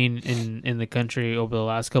happening in the country over the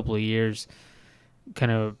last couple of years,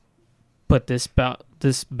 kind of put this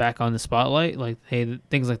back on the spotlight. Like, hey,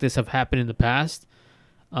 things like this have happened in the past.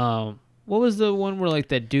 What was the one where like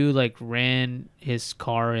that dude like ran his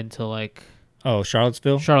car into like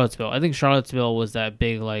Charlottesville? Charlottesville. I think Charlottesville was that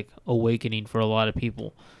big like awakening for a lot of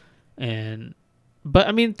people. But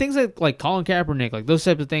I mean things like Colin Kaepernick, like those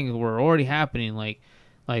types of things were already happening. Like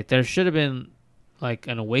there should have been like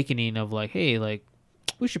an awakening of like, hey, like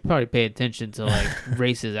we should probably pay attention to like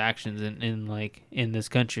racist actions in this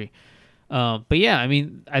country. But yeah, I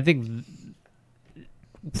mean, I think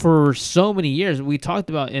for so many years we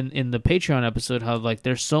talked about in the Patreon episode how like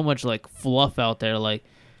there's so much like fluff out there, like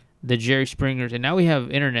the Jerry Springers, and now we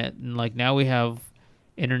have internet, and like now we have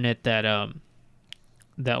internet that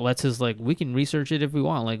lets us, like, we can research it if we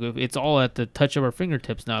want. Like, it's all at the touch of our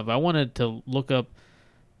fingertips now. If I wanted to look up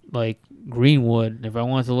like Greenwood, if I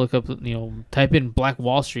wanted to look up, type in Black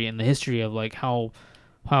Wall Street and the history of like how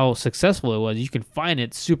successful it was, you can find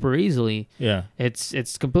it super easily. Yeah,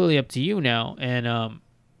 it's completely up to you now, and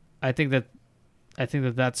I think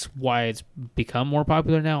that's why it's become more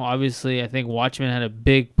popular now. Obviously, I think Watchmen had a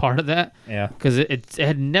big part of that. Yeah, because it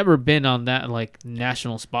had never been on that like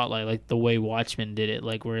national spotlight like the way Watchmen did it.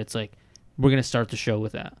 Like, where it's like, we're gonna start the show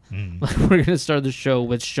with that. Like, we're gonna start the show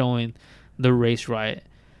with showing the race riot,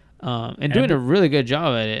 and doing a really good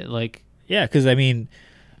job at it. Like, yeah, because I mean,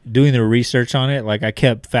 doing the research on it, like I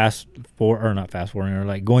kept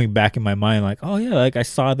like going back in my mind, like, oh yeah, like I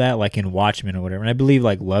saw that like in Watchmen or whatever. And I believe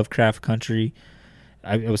like Lovecraft Country,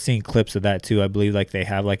 I was seeing clips of that too. I believe like they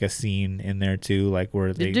have like a scene in there too, like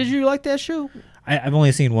where they. Did you like that show? I've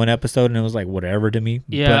only seen one episode and it was like whatever to me.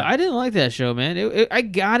 Yeah, but I didn't like that show, man. I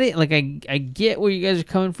got it. Like I get where you guys are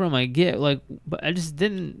coming from. I get like, but I just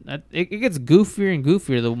didn't. It gets goofier and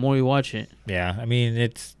goofier the more you watch it. Yeah, I mean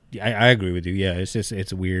I agree with you. Yeah,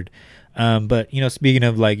 it's weird. But speaking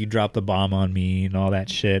of like you dropped the bomb on me and all that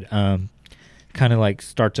shit, kind of like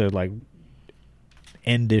start to like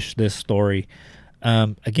endish this story.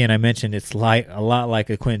 Again, I mentioned it's like a lot like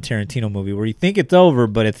a Quentin Tarantino movie where you think it's over,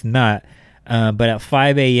 but it's not. But at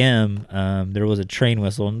 5 a.m., there was a train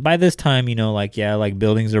whistle, and by this time, like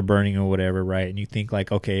buildings are burning or whatever, right? And you think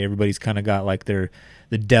like, okay, everybody's kind of got like the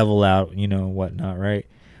devil out, whatnot, right?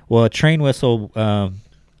 Well, a train whistle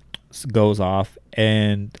goes off,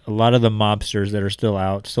 and a lot of the mobsters that are still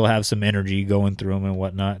out still have some energy going through them and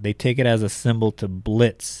whatnot. They take it as a symbol to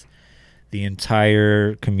blitz the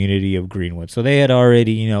entire community of Greenwood. So they had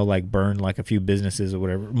already, like burned like a few businesses or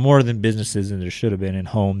whatever, more than businesses than there should have been, in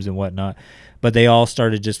homes and whatnot. But they all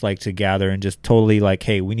started just like to gather and just totally like,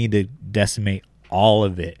 hey, we need to decimate all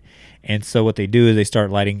of it. And so what they do is they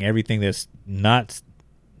start lighting everything that's not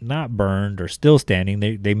burned or still standing.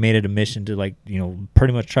 They made it a mission to like,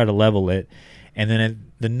 pretty much try to level it. And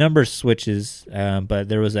then the number switches, but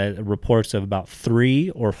there was reports of about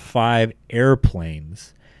 3 or 5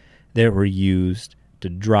 airplanes that were used to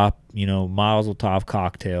drop, Mazel Tov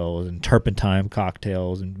cocktails and turpentine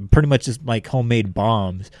cocktails and pretty much just like homemade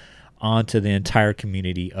bombs onto the entire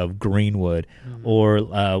community of Greenwood. Mm-hmm.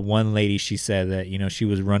 Or one lady, she said that, she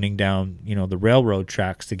was running down, the railroad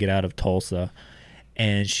tracks to get out of Tulsa,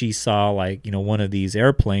 and she saw like, one of these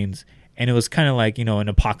airplanes, and it was kind of like, an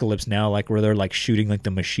Apocalypse Now, like where they're like shooting like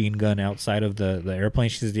the machine gun outside of the airplane.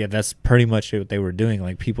 She says, yeah, that's pretty much what they were doing.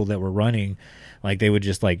 Like people that were running, like they would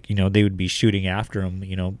just like, they would be shooting after them,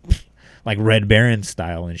 like Red Baron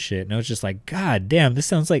style and shit. And I was just like, God damn, this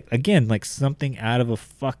sounds like, again, like something out of a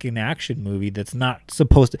fucking action movie that's not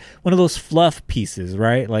supposed to, one of those fluff pieces,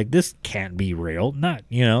 right? Like this can't be real. Not,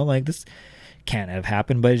 like this can't have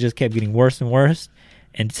happened, but it just kept getting worse and worse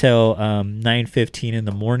until 9:15 in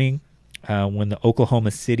the morning when the Oklahoma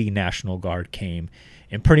City National Guard came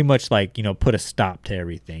and pretty much like, put a stop to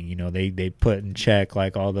everything. They put in check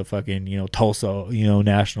like all the fucking, Tulsa,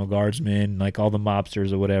 National Guardsmen, like all the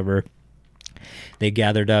mobsters or whatever. They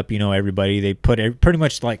gathered up, everybody. They pretty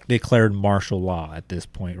much like declared martial law at this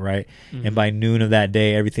point, right? And by noon of that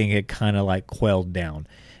day, everything had kind of like quelled down.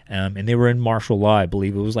 And they were in martial law, I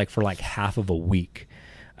believe. It was like for like half of a week.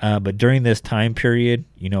 But during this time period,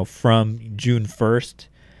 from June 1st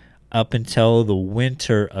up until the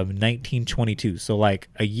winter of 1922, so like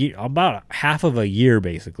a year, about half of a year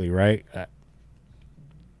basically, right?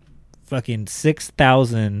 Fucking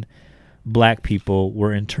 6,000 black people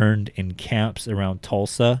were interned in camps around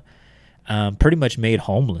Tulsa, pretty much made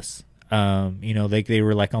homeless. They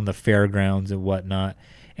were like on the fairgrounds and whatnot.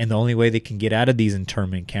 And the only way they can get out of these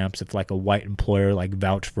internment camps if like a white employer like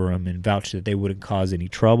vouch for them and vouch that they wouldn't cause any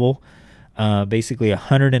trouble. Basically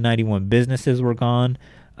 191 businesses were gone.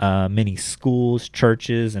 Many schools,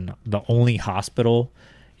 churches, and the only hospital,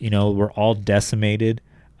 were all decimated.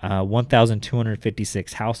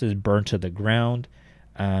 1,256 houses burned to the ground.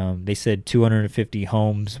 They said 250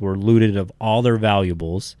 homes were looted of all their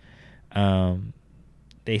valuables.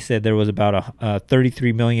 They said there was about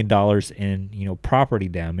 $33 million in property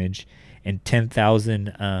damage, and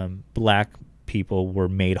 10,000 black people were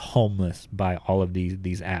made homeless by all of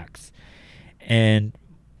these acts. And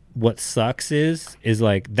what sucks is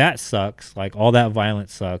like that sucks, like all that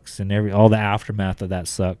violence sucks, and all the aftermath of that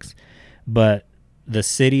sucks. But the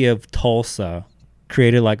city of Tulsa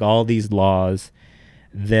created like all these laws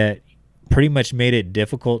that pretty much made it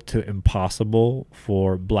difficult to impossible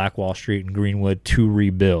for Black Wall Street and Greenwood to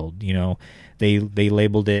rebuild. They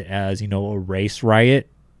labeled it as, a race riot.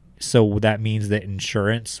 So that means that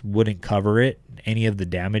insurance wouldn't cover any of the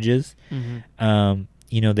damages.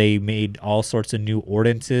 They made all sorts of new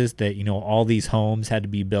ordinances that, all these homes had to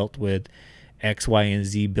be built with X, Y, and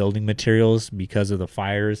Z building materials because of the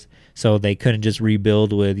fires. So they couldn't just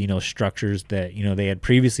rebuild with, structures that, they had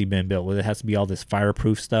previously been built with. It has to be all this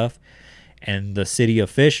fireproof stuff. And the city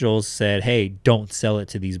officials said, hey, don't sell it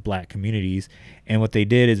to these black communities. And what they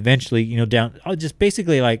did is eventually, just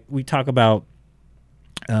basically like we talk about,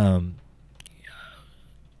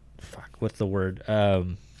 what's the word?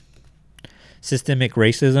 Systemic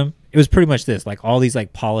racism. It was pretty much this, like all these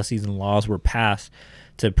like policies and laws were passed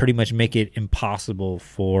to pretty much make it impossible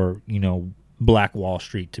for, Black Wall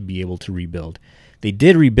Street to be able to rebuild. They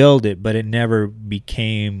did rebuild it, but it never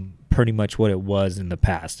became pretty much what it was in the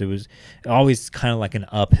past. It was always kind of like an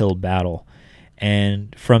uphill battle.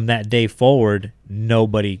 And from that day forward,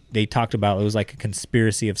 they talked about, it was like a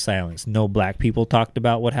conspiracy of silence. No black people talked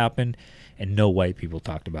about what happened, and no white people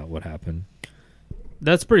talked about what happened.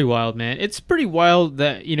 That's pretty wild, man. It's pretty wild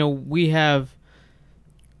that, we have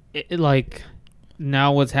like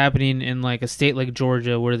now what's happening in like a state like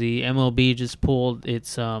Georgia where the MLB just pulled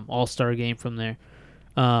its all-star game from there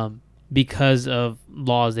because of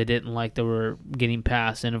laws they didn't like that were getting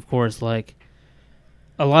passed. And of course, like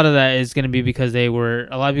a lot of that is going to be because a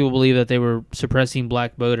lot of people believe that they were suppressing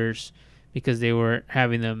black voters because they were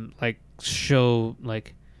having them like show,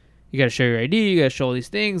 like, you got to show your ID, you got to show all these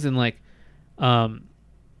things. And like,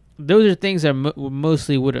 those are things that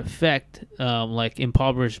mostly would affect like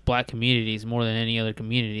impoverished black communities more than any other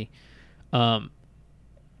community.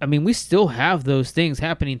 We still have those things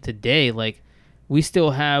happening today. Like, we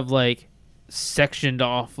still have like sectioned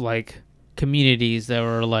off like communities that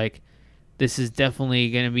were like, this is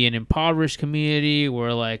definitely going to be an impoverished community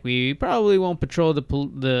where like we probably won't patrol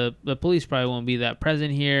the police probably won't be that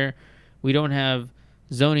present here. We don't have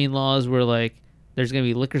zoning laws where like there's going to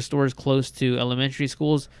be liquor stores close to elementary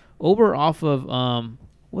schools. Over off of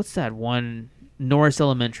what's that one, Norris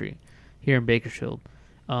Elementary here in Bakersfield.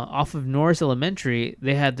 Off of Norris Elementary,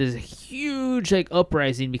 they had this huge like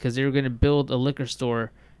uprising because they were going to build a liquor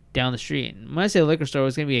store down the street. And when I say a liquor store, it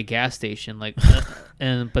was going to be a gas station, like,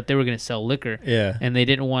 but they were going to sell liquor. Yeah. And they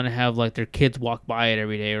didn't want to have like their kids walk by it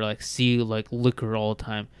every day or like see like liquor all the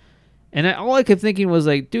time. And all I kept thinking was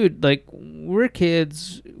like, dude, like we're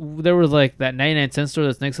kids. There was like that 99-cent store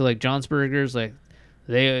that's next to like John's Burgers, like.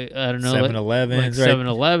 I don't know, 7-Eleven, like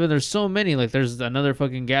 7-Eleven. There's so many. Like, there's another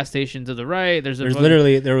fucking gas station to the right. There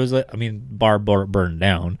was bar burned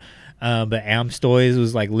down, but Amstoy's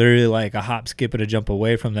was like literally like a hop, skip, and a jump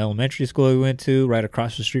away from the elementary school we went to. Right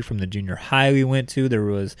across the street from the junior high we went to, there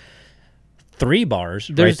was 3 bars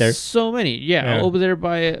right there. There's so many. Yeah, over there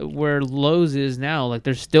by where Lowe's is now. Like,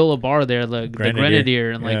 there's still a bar there, like the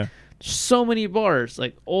Grenadier, and like so many bars,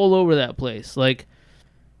 like all over that place. Like.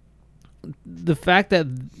 The fact that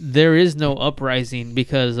there is no uprising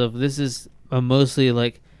because of this is a mostly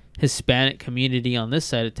like Hispanic community on this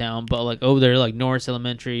side of town, but like over there, like Norris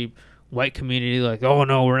Elementary, white community, like, oh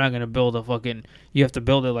no, we're not going to build a fucking, you have to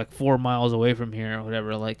build it like 4 miles away from here or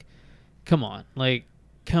whatever. Like, come on. Like,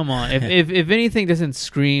 come on. If anything doesn't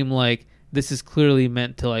scream like this is clearly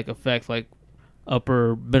meant to like affect like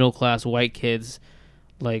upper middle class white kids.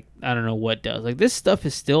 Like, I don't know what does. Like, this stuff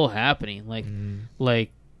is still happening. Like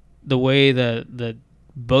the way the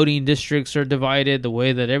voting districts are divided, the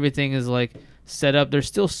way that everything is like set up, there's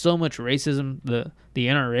still so much racism. The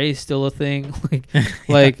NRA is still a thing.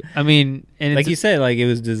 like I mean, and like you said, like it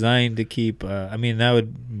was designed to keep. I mean, that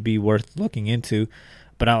would be worth looking into,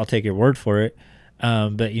 but I'll take your word for it.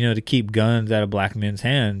 But you know, to keep guns out of black men's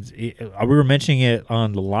hands. We were mentioning it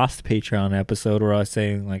on the Lost Patreon episode where I was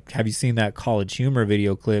saying, like, have you seen that College Humor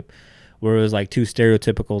video clip where it was like two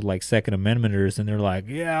stereotypical like Second Amendmenters, and they're like,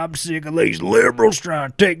 yeah, I'm sick of these liberals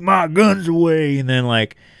trying to take my guns away, and then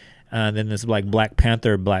like. Then this like Black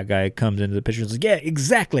Panther black guy comes into the picture and says, yeah,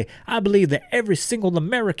 exactly. I believe that every single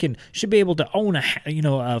American should be able to own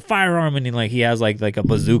a firearm. And he has like a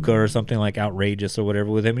bazooka or something like outrageous or whatever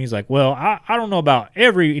with him. And he's like, well, I don't know about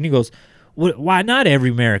every. And he goes, why not every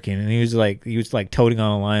American? And he was like toting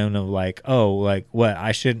on a line of like, oh, like what?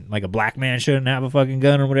 I shouldn't, like a black man shouldn't have a fucking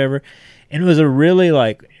gun or whatever. And it was it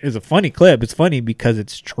was a funny clip. It's funny because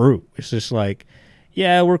it's true. It's just like,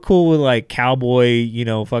 yeah, we're cool with like cowboy,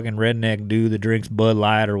 fucking redneck dude that drinks Bud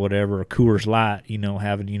Light or whatever, or Coors Light,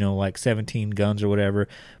 having, like 17 guns or whatever.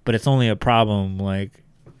 But it's only a problem,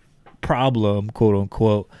 quote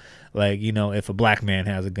unquote, like, if a black man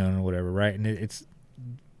has a gun or whatever, right? And it's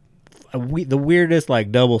the weirdest,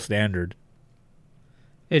 like, double standard.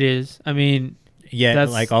 It is. I mean, yeah,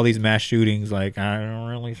 like all these mass shootings, like, I don't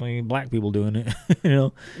really see black people doing it,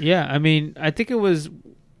 Yeah, I mean, I think it was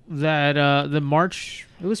that the march,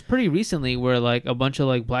 it was pretty recently where like a bunch of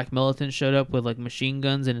like black militants showed up with like machine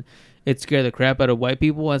guns and it scared the crap out of white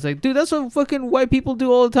people. I was like, dude, that's what fucking white people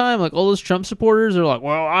do all the time. Like all those Trump supporters are like,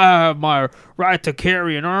 well, I have my right to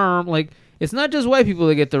carry an arm. Like, it's not just white people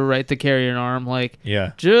that get the right to carry an arm. Like,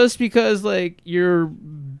 yeah, just because like you're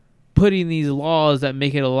putting these laws that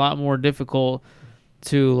make it a lot more difficult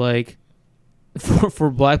to like for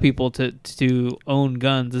black people to own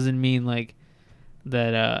guns doesn't mean like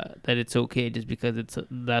that it's okay just because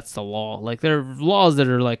that's the law. Like, there are laws that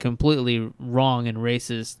are like completely wrong and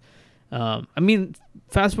racist. I mean,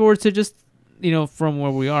 fast forward to just from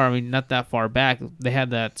where we are. I mean, not that far back, they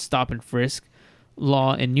had that stop and frisk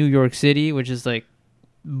law in New York City, which is like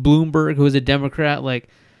Bloomberg, who was a Democrat, like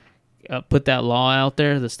put that law out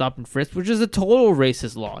there, the stop and frisk, which is a total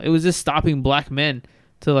racist law. It was just stopping black men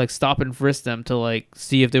to like stop and frisk them to like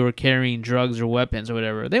see if they were carrying drugs or weapons or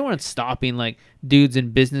whatever. They weren't stopping like dudes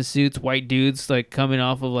in business suits, white dudes like coming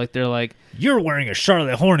off of like, they're like, you're wearing a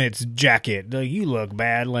Charlotte Hornets jacket, you look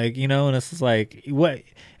bad, like, and it's just like, what?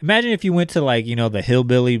 Imagine if you went to like the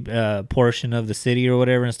hillbilly portion of the city or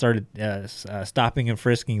whatever and started stopping and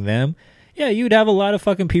frisking them. Yeah, you'd have a lot of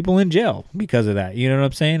fucking people in jail because of that. You know what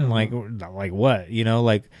I'm saying? And like what?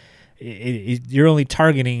 Like. You're only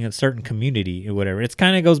targeting a certain community or whatever. It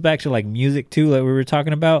kind of goes back to like music too, like we were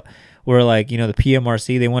talking about, where like the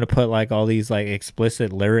PMRC, they want to put like all these like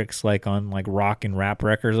explicit lyrics like on like rock and rap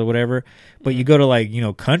records or whatever. But you go to like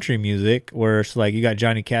country music where it's like you got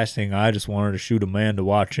Johnny Cash saying, I just wanted to shoot a man to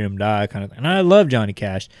watch him die, kind of. And I love Johnny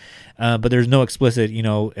Cash, but there's no explicit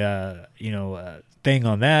thing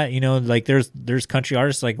on that. Like there's country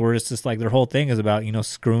artists like where it's just like their whole thing is about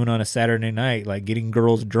screwing on a Saturday night, like getting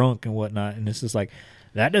girls drunk and whatnot, and it's just like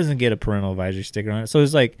that doesn't get a parental advisory sticker on it. So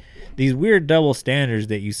it's like these weird double standards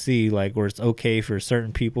that you see, like where it's okay for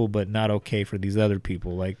certain people but not okay for these other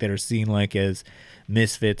people, like that are seen like as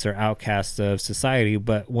misfits or outcasts of society,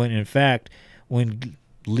 but when in fact when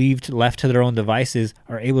left to their own devices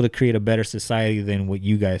are able to create a better society than what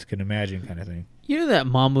you guys can imagine, kind of thing. You know that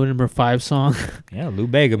Mambo No. 5 song? Yeah, Lou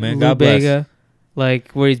Bega, man. Lou God bless. Bega,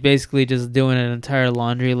 like where he's basically just doing an entire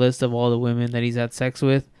laundry list of all the women that he's had sex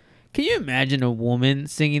with. Can you imagine a woman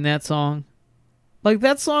singing that song? Like,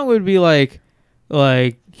 that song would be like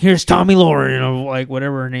here's Tommy Lauren, or like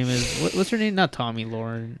whatever her name is. What's her name? Not Tommy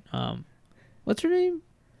Lauren. What's her name?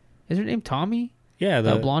 Is her name Tommy? Yeah,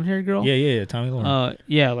 the blonde-haired girl. Yeah, Tommy Lauren.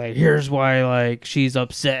 Yeah, like here's why like she's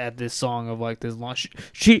upset at this song of like this long.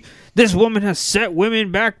 This woman has set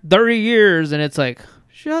women back 30 years, and it's like,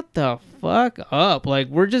 shut the fuck up. Like,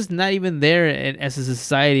 we're just not even there as a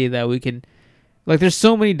society that we can. Like, there's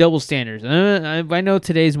so many double standards. I know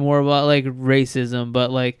today's more about like racism,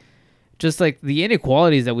 but like just like the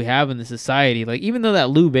inequalities that we have in the society. Like, even though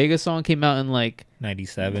that Lou Bega song came out in like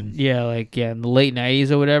 97, in the late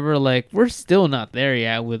 90s or whatever, like we're still not there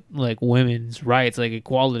yet with like women's rights, like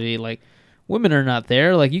equality. Like, women are not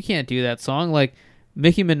there. Like, you can't do that song. Like,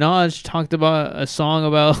 Nicki Minaj talked about a song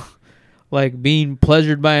about like being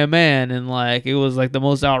pleasured by a man, and like it was like the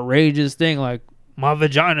most outrageous thing. Like, My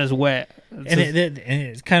vagina's wet. And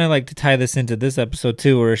it's kind of like to tie this into this episode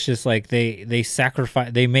too, where it's just like they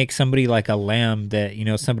sacrifice, they make somebody like a lamb that, you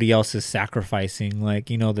know, somebody else is sacrificing, like,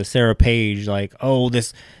 you know, the Sarah Page, like, oh,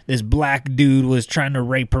 this black dude was trying to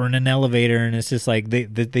rape her in an elevator, and it's just like they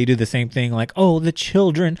do the same thing, like, oh, the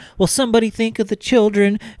children, well, somebody think of the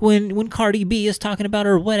children when Cardi B is talking about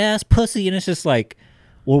her wet ass pussy, and it's just like,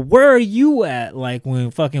 well, where are you at, like,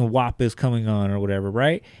 when fucking WAP is coming on or whatever,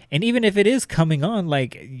 right? And even if it is coming on,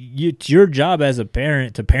 like, it's your job as a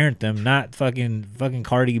parent to parent them, not fucking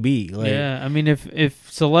Cardi B. Like, yeah, I mean,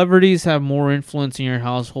 if celebrities have more influence in your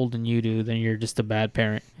household than you do, then you're just a bad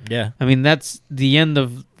parent. Yeah. I mean, that's the end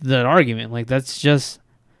of that argument. Like, that's just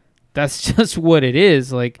what it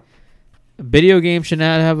is. Like, video games should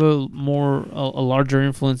not have a larger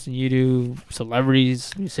influence than you do.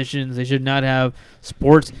 Celebrities, musicians, they should not have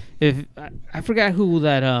sports. If I forgot who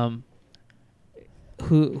that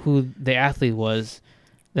who the athlete was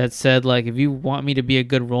that said, like, if you want me to be a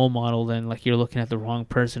good role model, then like you're looking at the wrong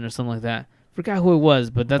person or something like that. Forgot who it was,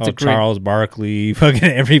 but that's a great Charles Barkley, fucking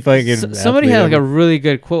every fucking somebody athlete had like ever. a really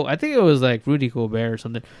good quote. I think it was like Rudy Gobert or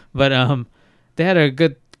something. But they had a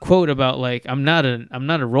good quote about, like, I'm not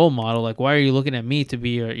a role model. Like, why are you looking at me to be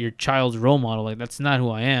your child's role model? Like, that's not who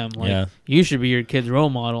I am. Like, Yeah. You should be your kid's role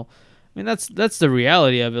model. I mean, that's the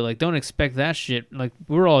reality of it. Like, don't expect that shit. Like,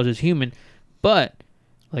 we're all just human, but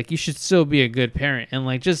like, you should still be a good parent. And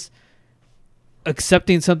like, just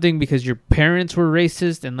accepting something because your parents were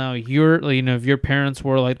racist, and now you're, like, you know, if your parents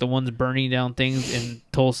were like the ones burning down things in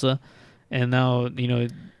Tulsa, and now, you know,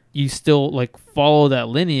 you still like follow that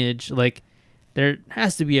lineage, like, there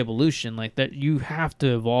has to be evolution, like that. You have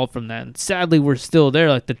to evolve from that. And sadly, we're still there.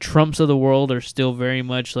 Like, the Trumps of the world are still very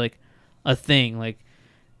much like a thing. Like,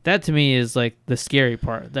 that to me is like the scary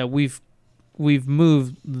part, that we've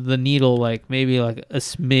moved the needle like maybe like a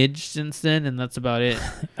smidge since then, and that's about it.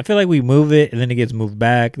 I feel like we move it and then it gets moved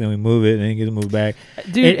back, then we move it and then it gets moved back.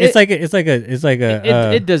 Dude, it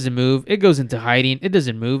it doesn't move. It goes into hiding. It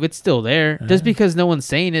doesn't move. It's still there. Just because no one's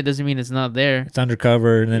saying it doesn't mean it's not there. It's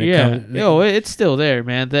undercover, and then it comes. It's still there,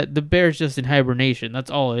 man. That the bear's just in hibernation.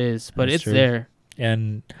 That's all it is. But That's it's true. there.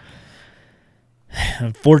 And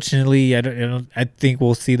unfortunately, I think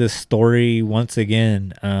we'll see the story once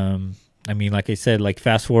again. I mean, like I said, like,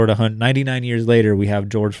 fast forward 99 years later, we have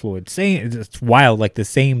George Floyd. It's wild, like the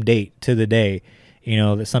same date to the day, you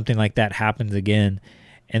know, that something like that happens again.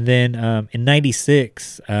 And then in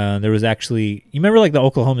 96, there was actually, you remember like the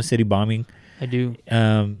Oklahoma City bombing? I do.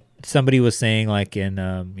 Somebody was saying, like, in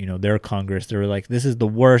you know, their Congress, they were like, this is the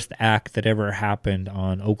worst act that ever happened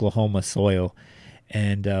on Oklahoma soil.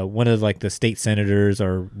 And one of, like, the state senators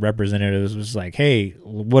or representatives was like, hey,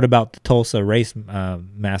 what about the Tulsa race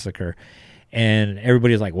massacre? And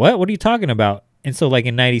everybody was like, what are you talking about? And so, like,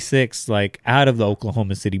 in 96, like, out of the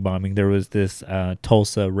Oklahoma City bombing, there was this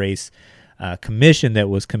Tulsa race commission that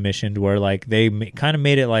was commissioned, where, like, they kind of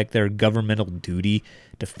made it like their governmental duty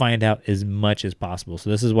to find out as much as possible. So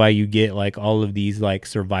this is why you get, like, all of these, like,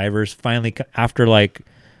 survivors finally, after, like,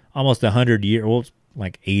 almost 100 years, well,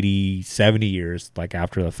 like 80, 70 years, like,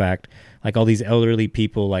 after the fact, like, all these elderly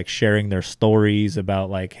people, like, sharing their stories about,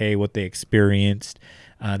 like, hey, what they experienced.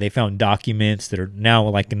 They found documents that are now,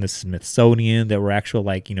 like, in the Smithsonian that were actual,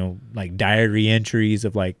 like, you know, like, diary entries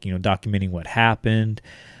of, like, you know, documenting what happened.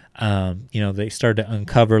 You know, they started to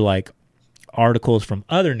uncover, like, articles from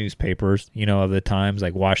other newspapers, you know, of the times,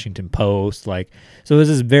 like Washington Post, like, so it was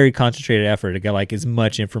this very concentrated effort to get, like, as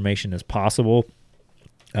much information as possible.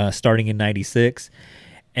 Starting in 96.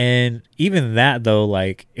 And even that, though,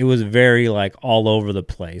 like, it was very, like, all over the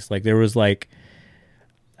place. Like, there was, like,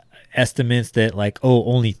 estimates that, like, oh,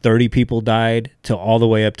 only 30 people died, to all the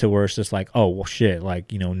way up to where it's just like, oh, well, shit,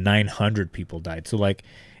 like, you know, 900 people died. So, like,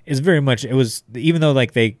 it's very much, it was, even though,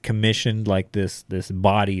 like, they commissioned, like, this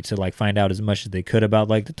body to, like, find out as much as they could about,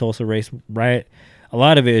 like, the Tulsa race riot, a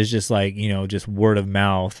lot of it is just, like, you know, just word of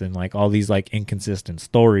mouth and, like, all these, like, inconsistent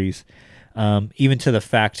stories. Even to the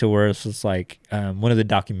fact to where it's just like, one of the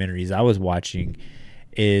documentaries I was watching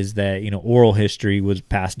is that, you know, oral history was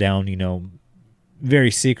passed down, you know, very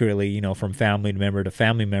secretly, you know, from family member to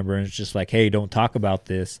family member. And it's just like, hey, don't talk about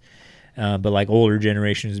this. But, like, older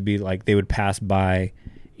generations would be like, they would pass by,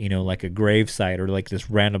 you know, like a grave site or, like, this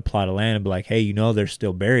random plot of land and be like, hey, you know, they're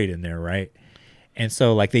still buried in there, right? And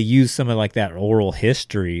so, like, they use some of, like, that oral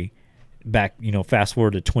history back, you know, fast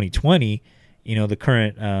forward to 2020. You know, the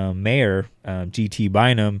current mayor, G.T.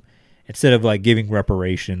 Bynum, instead of, like, giving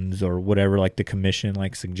reparations or whatever, like, the commission,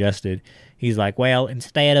 like, suggested, he's like, well,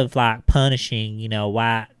 instead of, like, punishing, you know,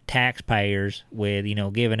 white taxpayers with,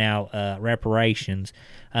 giving out reparations.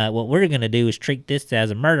 What we're going to do is treat this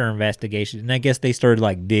as a murder investigation. And I guess they started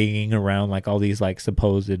like digging around like all these like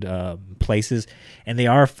supposed places, and they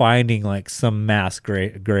are finding like some mass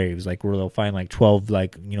graves, like where they'll find like 12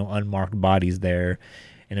 like, unmarked bodies there.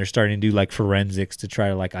 And they're starting to do like forensics to try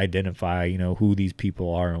to like identify, who these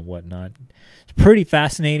people are and whatnot. It's pretty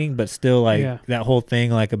fascinating, but still like that whole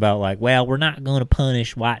thing like about like, well, we're not going to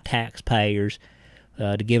punish white taxpayers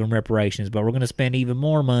to give them reparations, but we're going to spend even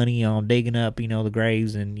more money on digging up, the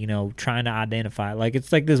graves and, trying to identify. Like,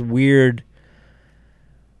 it's like this weird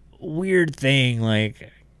thing. Like,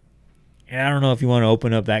 I don't know if you want to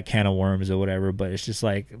open up that can of worms or whatever, but it's just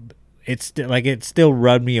like, it still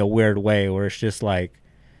rubbed me a weird way where it's just like,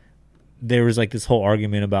 there was like this whole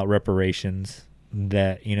argument about reparations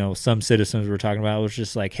that, some citizens were talking about. It was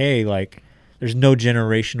just like, hey, like, there's no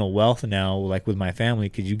generational wealth now, like with my family,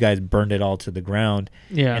 because you guys burned it all to the ground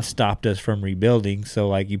and stopped us from rebuilding. So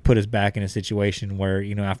like you put us back in a situation where,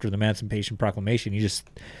 after the Emancipation Proclamation, you just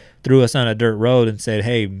threw us on a dirt road and said,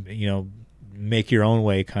 hey, make your own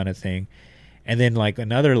way kind of thing. And then like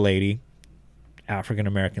another lady,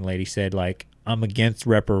 African-American lady, said like, I'm against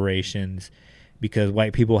reparations because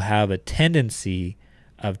white people have a tendency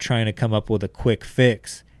of trying to come up with a quick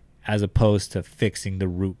fix as opposed to fixing the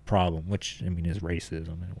root problem, which, is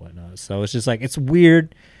racism and whatnot. So it's just like, it's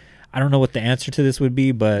weird. I don't know what the answer to this would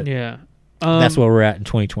be, but that's where we're at in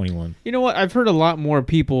 2021. You know what? I've heard a lot more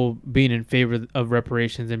people being in favor of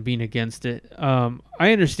reparations and being against it. I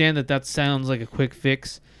understand that sounds like a quick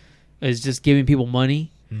fix, is just giving people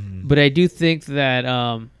money. Mm-hmm. But I do think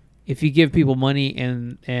that if you give people money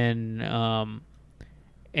and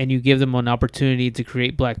you give them an opportunity to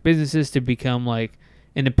create black businesses to become like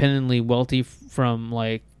independently wealthy from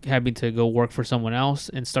like having to go work for someone else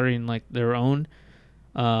and starting like their own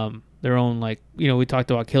like, we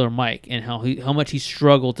talked about Killer Mike and how much he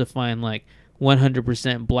struggled to find like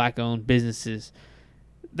 100% black owned businesses.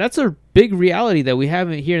 That's a big reality that we have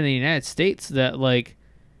here in the United States, that like,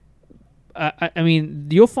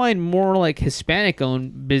 you'll find more like Hispanic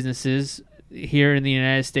owned businesses here in the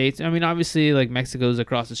United States. Obviously like Mexico's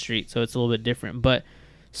across the street, so it's a little bit different, but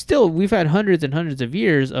still we've had hundreds and hundreds of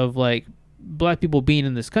years of like black people being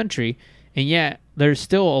in this country, and yet there's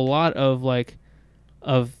still a lot of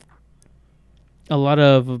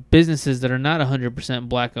businesses that are not 100%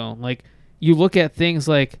 black owned. Like you look at things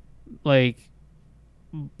like how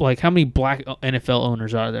many black NFL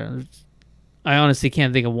owners are there? I honestly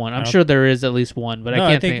can't think of one. I'm sure there is at least one, but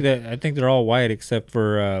I think they're all white except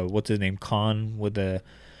for what's his name, Khan with the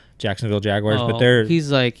Jacksonville Jaguars. But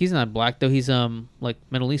he's not black though. He's like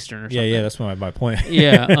Middle Eastern or something. Yeah, that's my point.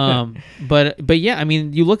 But yeah,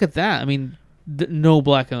 you look at that. No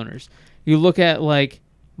black owners. You look at like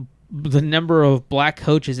the number of black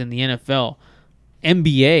coaches in the NFL,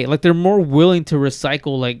 NBA. Like they're more willing to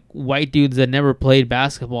recycle like white dudes that never played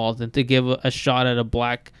basketball than to give a shot at a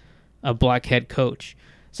black head coach.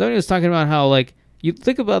 Somebody was talking about how like, you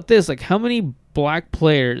think about this, like how many black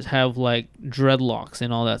players have like dreadlocks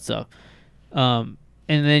and all that stuff, and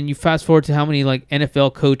then you fast forward to how many like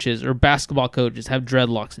NFL coaches or basketball coaches have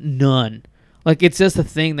dreadlocks. None. Like it's just a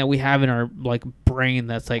thing that we have in our like brain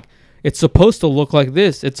that's like, it's supposed to look like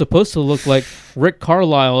this, it's supposed to look like Rick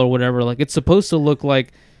Carlisle or whatever, like it's supposed to look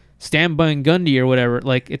like Stan Van Gundy or whatever,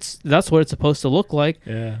 like that's what it's supposed to look like.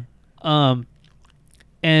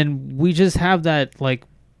 And we just have that like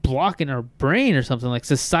block in our brain or something, like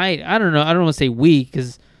society. I don't know. I don't want to say we,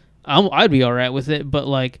 because I'd be all right with it. But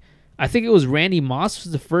like, I think it was Randy Moss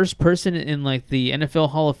was the first person in like the NFL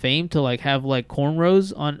Hall of Fame to like have like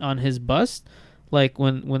cornrows on his bust. Like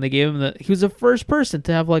when they gave him he was the first person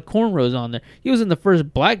to have like cornrows on there. He wasn't the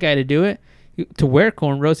first black guy to do it, to wear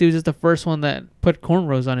cornrows. He was just the first one that put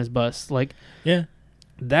cornrows on his bust. Like, yeah.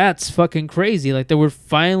 That's fucking crazy. Like, that we're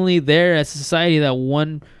finally there as a society that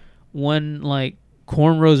one like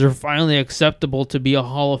cornrows are finally acceptable to be a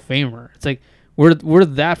Hall of Famer. It's like we're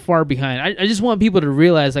that far behind. I just want people to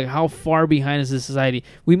realize like how far behind is this society.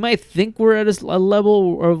 We might think we're at a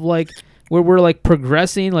level of like where we're like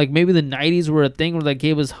progressing. Like maybe the 90s were a thing where that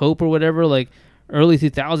gave us hope or whatever. Like early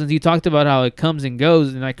 2000s, you talked about how it comes and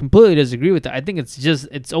goes, and I completely disagree with that. I think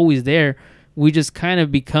it's always there. We just kind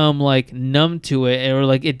of become like numb to it, or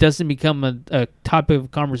like it doesn't become a topic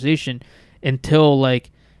of conversation until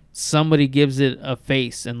like somebody gives it a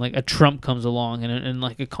face, and like a Trump comes along and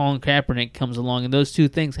like a Colin Kaepernick comes along, and those two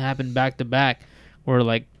things happen back to back, where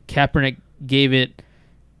like Kaepernick gave it,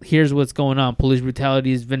 here's what's going on. Police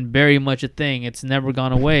brutality has been very much a thing. It's never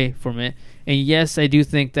gone away from it. And yes, I do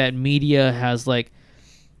think that media has like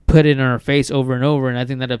put it in our face over and over, and I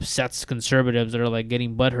think that upsets conservatives that are like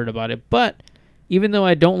getting butthurt about it. But even though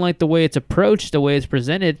I don't like the way it's approached, the way it's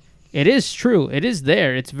presented, it is true. It is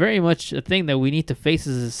there. It's very much a thing that we need to face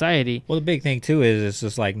as a society. Well, the big thing too is it's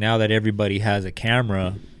just like now that everybody has a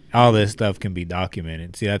camera, all this stuff can be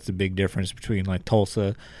documented. See, that's the big difference between like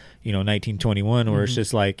Tulsa, 1921, where it's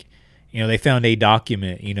just like, they found a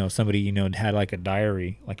document, somebody, had like a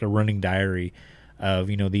diary, like a running diary of,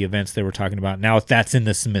 the events they were talking about. Now that's in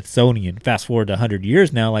the Smithsonian. Fast forward to 100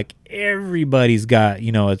 years now, like everybody's got,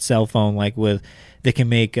 a cell phone, like they can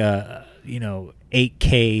make,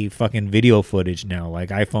 8K fucking video footage now. Like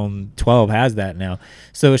iPhone 12 has that now.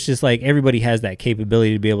 So it's just like everybody has that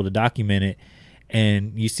capability to be able to document it.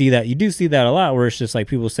 And you do see that a lot, where it's just like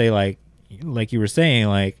people say like you were saying,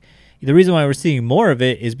 like the reason why we're seeing more of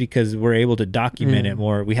it is because we're able to document it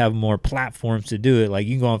more. We have more platforms to do it. Like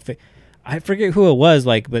you can go on, I forget who it was,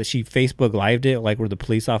 like, but she Facebook lived it, like where the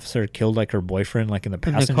police officer killed like her boyfriend, like in the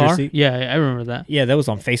passenger seat. Yeah, I remember that. Yeah, that was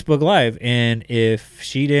on Facebook Live. And if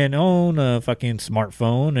she didn't own a fucking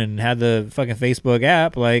smartphone and had the fucking Facebook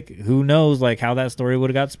app, like who knows, like how that story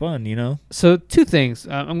would have got spun, So 2 things.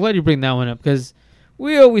 I'm glad you bring that one up, because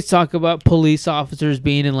we always talk about police officers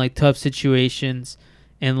being in like tough situations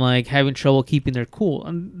and like having trouble keeping their cool.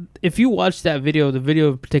 And if you watch that video, the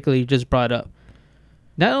video particularly you just brought up,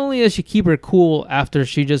 not only does she keep her cool after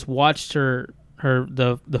she just watched the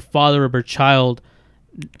father of her child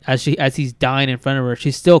as he's dying in front of her,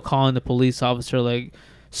 she's still calling the police officer like,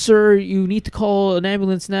 "Sir, you need to call an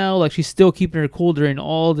ambulance now." Like she's still keeping her cool during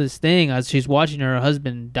all this thing as she's watching her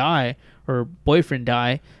husband die, or boyfriend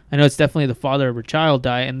die. I know it's definitely the father of her child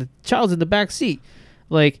die, and the child's in the back seat.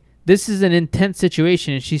 Like this is an intense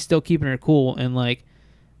situation, and she's still keeping her cool, and like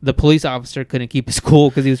the police officer couldn't keep his cool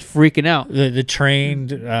because he was freaking out. The trained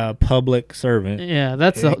public servant. Yeah,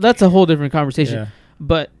 that's a whole different conversation. Yeah.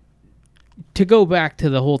 But to go back to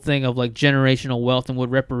the whole thing of like generational wealth and what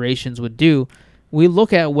reparations would do, we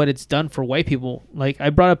look at what it's done for white people. Like I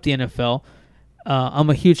brought up the NFL. I'm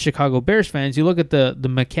a huge Chicago Bears fan. You look at the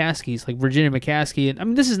McCaskies, like Virginia McCaskey, and I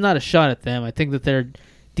mean this is not a shot at them. I think that they're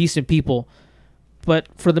decent people. But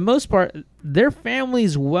for the most part, their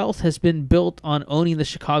family's wealth has been built on owning the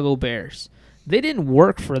Chicago Bears. They didn't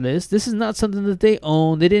work for this. This is not something that they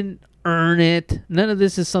own. They didn't earn it. None of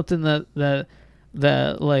this is something that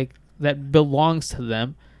belongs to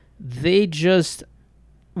them. They just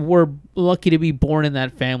were lucky to be born in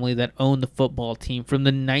that family that owned the football team from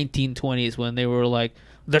the 1920s when they were like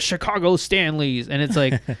the Chicago Stanleys, and it's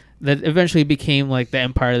like that eventually became like the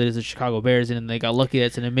empire that is the Chicago Bears, and they got lucky that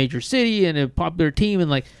it's in a major city and a popular team, and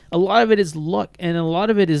like a lot of it is luck, and a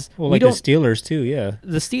lot of it is like the Steelers too,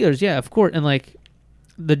 the Steelers, yeah, of course, and like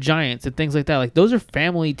the Giants and things like that. Like those are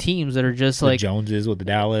family teams that are just the like Joneses with the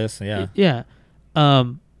Dallas, yeah.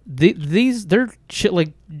 They're shit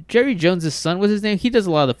like Jerry Jones' son, what's his name? He does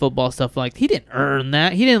a lot of the football stuff. Like he didn't earn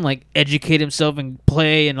that. He didn't like educate himself and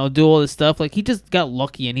play and do all this stuff. Like he just got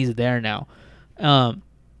lucky and he's there now.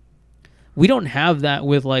 We don't have that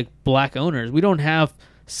with like black owners. We don't have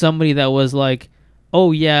somebody that was like,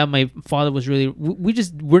 oh yeah, my father was really.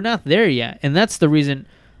 We're not there yet, and that's the reason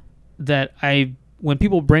that when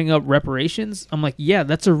people bring up reparations, I'm like, yeah,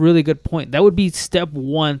 that's a really good point. That would be step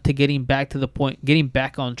 1 to getting back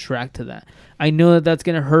on track to that. I know that that's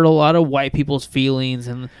going to hurt a lot of white people's feelings,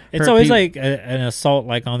 and it's always like an assault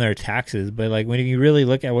like on their taxes. But like when you really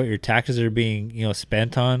look at what your taxes are being,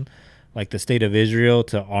 spent on, like the state of Israel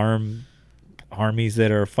to arm armies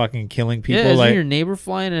that are fucking killing people. Yeah, like your neighbor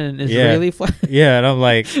flying an Israeli flag? Yeah, and I'm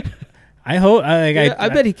like. I hope. I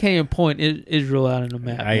bet he can't even point Israel out on the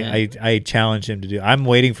map. I challenge him to do. I'm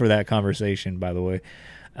waiting for that conversation. By the way,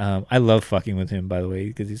 I love fucking with him. By the way,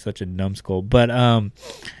 because he's such a numbskull. But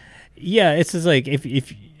yeah, it's just like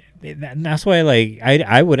if that's why like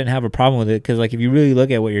I wouldn't have a problem with it, because like if you really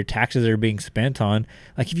look at what your taxes are being spent on,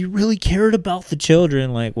 like if you really cared about the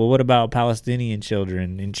children, like well, what about Palestinian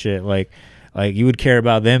children and shit, like you would care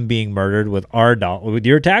about them being murdered with with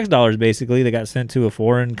your tax dollars, basically. They got sent to a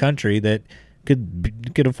foreign country that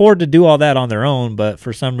could afford to do all that on their own, but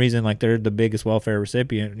for some reason, like they're the biggest welfare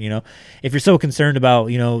recipient. If you're so concerned about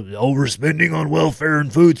overspending on welfare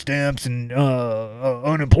and food stamps and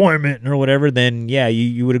unemployment or whatever, then yeah,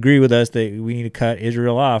 you would agree with us that we need to cut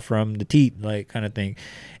Israel off from the teat, like kind of thing.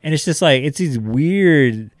 And it's just like it's these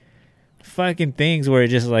weird fucking things where it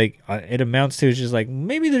just like it amounts to, it's just like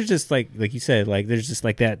maybe there's just like you said, like there's just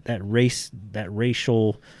like that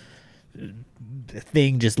racial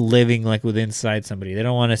thing just living like within inside somebody. They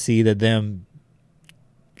don't want to see that them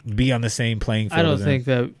be on the same playing field. I don't think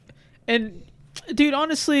that. And dude,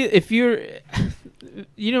 honestly, if you're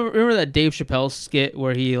you know, remember that Dave Chappelle skit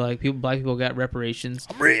where he like black people got reparations?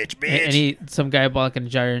 I'm rich, bitch. And some guy bought like a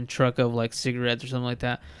giant truck of like cigarettes or something like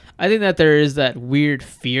that. I think that there is that weird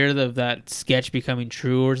fear of that sketch becoming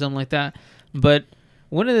true or something like that. But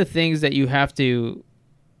one of the things that you have to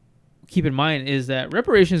keep in mind is that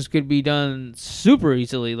reparations could be done super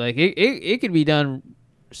easily. Like it could be done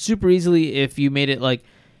super easily if you made it like,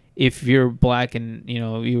 if you're black and you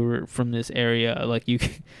know you were from this area, like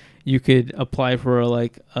you could apply for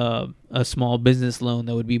a small business loan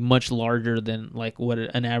that would be much larger than like what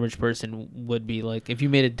an average person would be. Like if you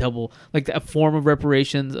made it double, like a form of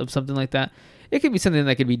reparations of something like that, it could be something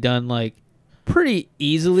that could be done like pretty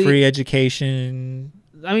easily. Free education.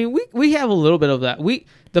 I mean, we have a little bit of that. We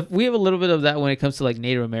have a little bit of that when it comes to like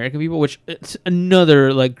Native American people, which it's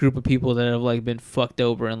another like group of people that have like been fucked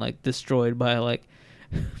over and like destroyed by like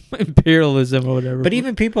imperialism or whatever. But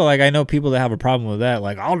even people like, I know people that have a problem with that.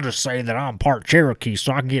 Like, I'll just say that I'm part Cherokee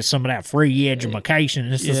so I can get some of that free education.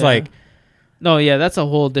 And it's just like, no, yeah, that's a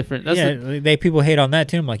whole different. That's people hate on that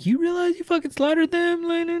too. I'm like, you realize you fucking slaughtered them,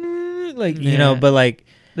 like you know. But like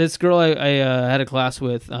this girl I had a class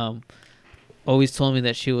with, always told me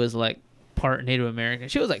that she was like part Native American.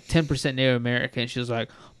 She was like 10% Native American. She was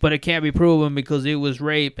like, but it can't be proven because it was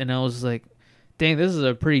rape. And I was like, dang, this is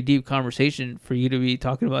a pretty deep conversation for you to be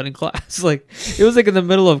talking about in class. Like, it was like in the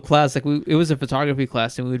middle of class, like it was a photography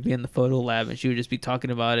class, and we would be in the photo lab, and she would just be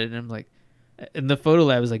talking about it. And I'm like, and the photo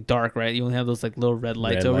lab is like dark, right? You only have those like little red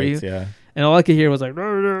lights over you. Yeah. And all I could hear was like,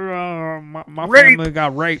 my family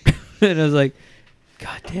got raped. And I was like,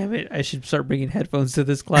 God damn it! I should start bringing headphones to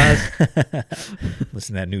this class.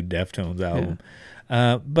 Listen to that new Deftones album.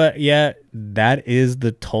 Yeah. But yeah, that is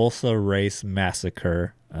the Tulsa Race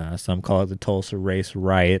Massacre. Some call it the Tulsa Race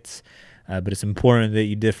Riots. But it's important that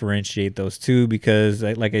you differentiate those two because,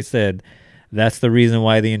 like I said, that's the reason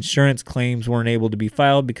why the insurance claims weren't able to be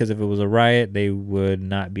filed, because if it was a riot, they would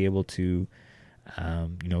not be able to,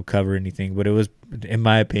 cover anything. But it was, in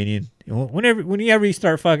my opinion, whenever you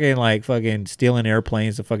start fucking stealing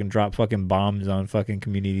airplanes to fucking drop fucking bombs on fucking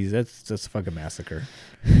communities, that's just a fucking massacre.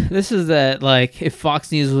 This is that, like, if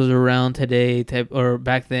Fox News was around today, or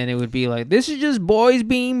back then, it would be like, this is just boys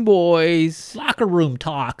being boys. Locker room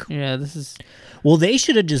talk. Yeah, this is... Well, they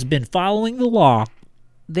should have just been following the law.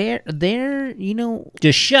 They're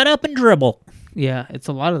just shut up and dribble. Yeah, it's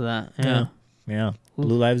a lot of that. Yeah.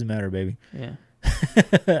 Blue Lives Matter, baby. Yeah.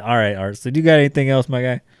 All right, Art. So do you got anything else, my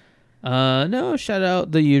guy? No, shout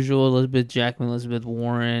out the usual Elizabeth Jackman, Elizabeth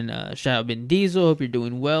Warren. Shout out Ben Diesel. Hope you're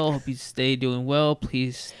doing well. Hope you stay doing well.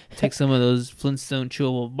 Please take some of those Flintstone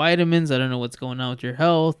chewable vitamins. I don't know what's going on with your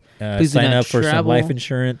health. Please sign up for some life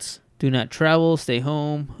insurance. Do not travel. Stay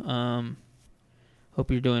home. Hope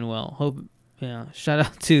you're doing well. Shout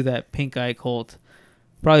out to that Pink Eye cult.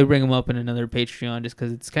 Probably bring them up in another Patreon just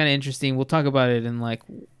because it's kind of interesting. We'll talk about it in like,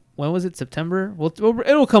 when was it? September? Well,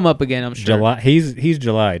 it'll come up again, I'm sure. July. He's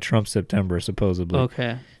July. Trump's September, supposedly.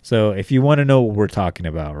 Okay. So if you want to know what we're talking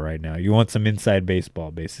about right now, you want some inside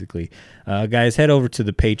baseball, basically, guys, head over to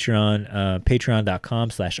the Patreon,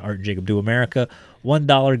 patreon.com/ArtJacobDoAmerica.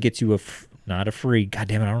 $1 gets you not a free. God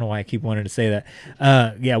damn it! I don't know why I keep wanting to say that.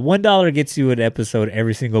 $1 gets you an episode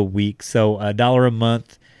every single week. So $1 a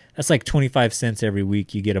month. That's like 25 cents every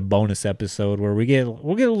week. You get a bonus episode where we'll get a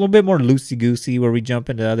little bit more loosey-goosey, where we jump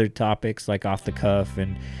into other topics like off the cuff,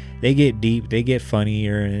 and they get deep, they get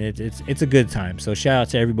funnier, and it's a good time. So shout out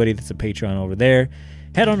to everybody that's a Patreon over there.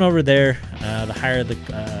 Head on over there. The higher the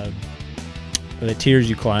tiers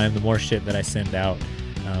you climb, the more shit that I send out.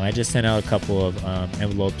 I just sent out a couple of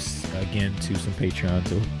envelopes again to some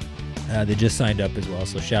Patreons that just signed up as well.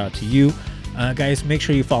 So shout out to you. Guys, make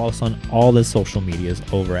sure you follow us on all the social medias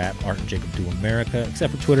over at Art and Jacob Do America.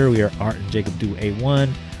 Except for Twitter, we are Art and Jacob Do A1.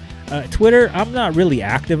 Twitter, I'm not really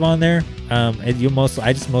active on there. I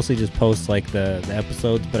just mostly just post like the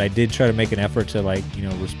episodes, but I did try to make an effort to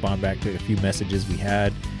respond back to a few messages we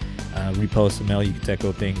had. Repost some El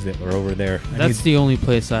Yucateco things that were over there. That's the only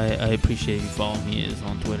place I appreciate you following me is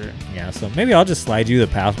on Twitter. Yeah, so maybe I'll just slide you the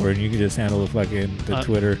password and you can just handle the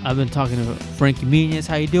Twitter. I've been talking to Frankie Muniz.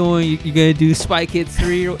 How you doing? You gonna do Spy Kids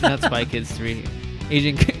 3? Not Spy Kids 3.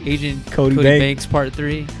 Agent Cody Banks Part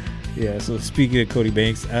 3. Yeah, so speaking of Cody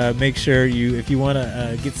Banks, make sure if you want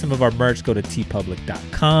to get some of our merch, go to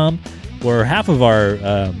tpublic.com, where half of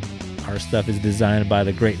our stuff is designed by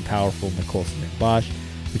the great and powerful Nicole Smith Bosch.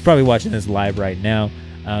 He's probably watching this live right now.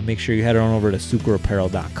 Make sure you head on over to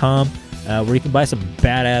sucreapparel.com, where you can buy some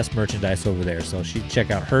badass merchandise over there. So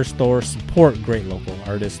check out her store, support great local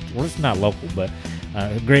artists. Well, it's not local, but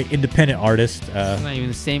great independent artists. It's not even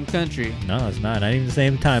the same country. No, it's not even the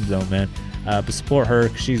same time zone, man. But support her.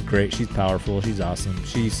 She's great. She's powerful. She's awesome.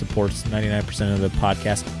 She supports 99% of the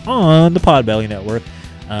podcast on the Podbelly Network.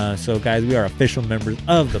 So, guys, we are official members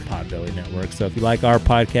of the Podbelly Network. So if you like our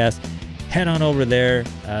podcast, head on over there.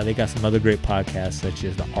 They got some other great podcasts, such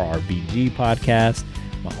as the RRBG podcast.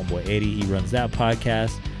 My homeboy Eddie, he runs that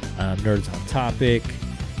podcast. Nerds on Topic.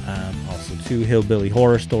 Also, too, Hillbilly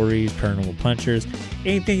Horror Stories, Paranormal Punchers.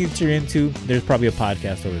 Anything that you're into, there's probably a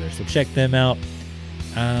podcast over there. So check them out.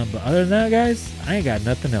 But other than that, guys, I ain't got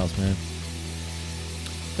nothing else, man.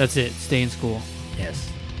 That's it. Stay in school.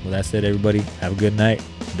 Yes. Well, that's it, everybody. Have a good night.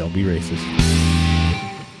 Don't be racist.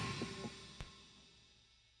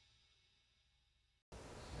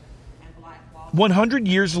 "100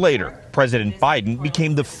 years later, President Biden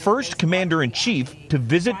became the first commander-in-chief to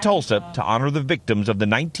visit Tulsa to honor the victims of the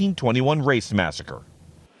 1921 race massacre.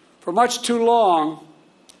 For much too long,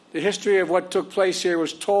 the history of what took place here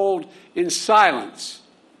was told in silence,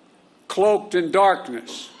 cloaked in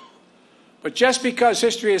darkness. But just because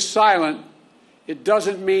history is silent, it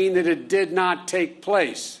doesn't mean that it did not take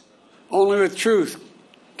place. Only with truth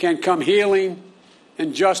can come healing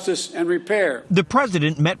and justice and repair." The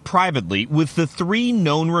president met privately with the 3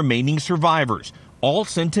 known remaining survivors, all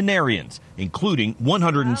centenarians, including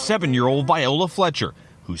 107-year-old Viola Fletcher,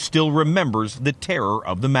 who still remembers the terror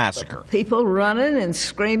of the massacre. People running and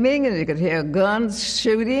screaming, and you could hear guns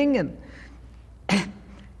shooting and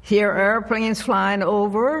hear airplanes flying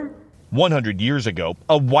over. 100 years ago,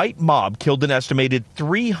 a white mob killed an estimated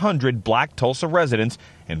 300 black Tulsa residents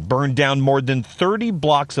and burned down more than 30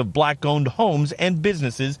 blocks of black-owned homes and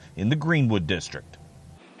businesses in the Greenwood district.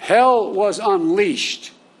 Hell was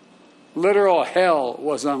unleashed. Literal hell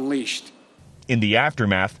was unleashed. In the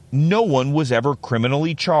aftermath, no one was ever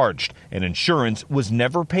criminally charged, and insurance was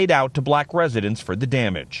never paid out to black residents for the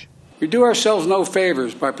damage. We do ourselves no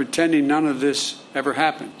favors by pretending none of this ever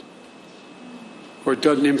happened, or it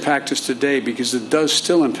doesn't impact us today, because it does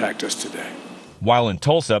still impact us today. While in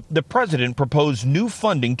Tulsa, the president proposed new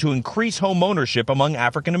funding to increase home ownership among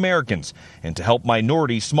African Americans and to help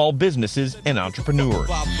minority small businesses and entrepreneurs.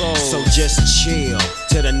 So just chill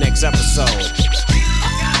till the next episode.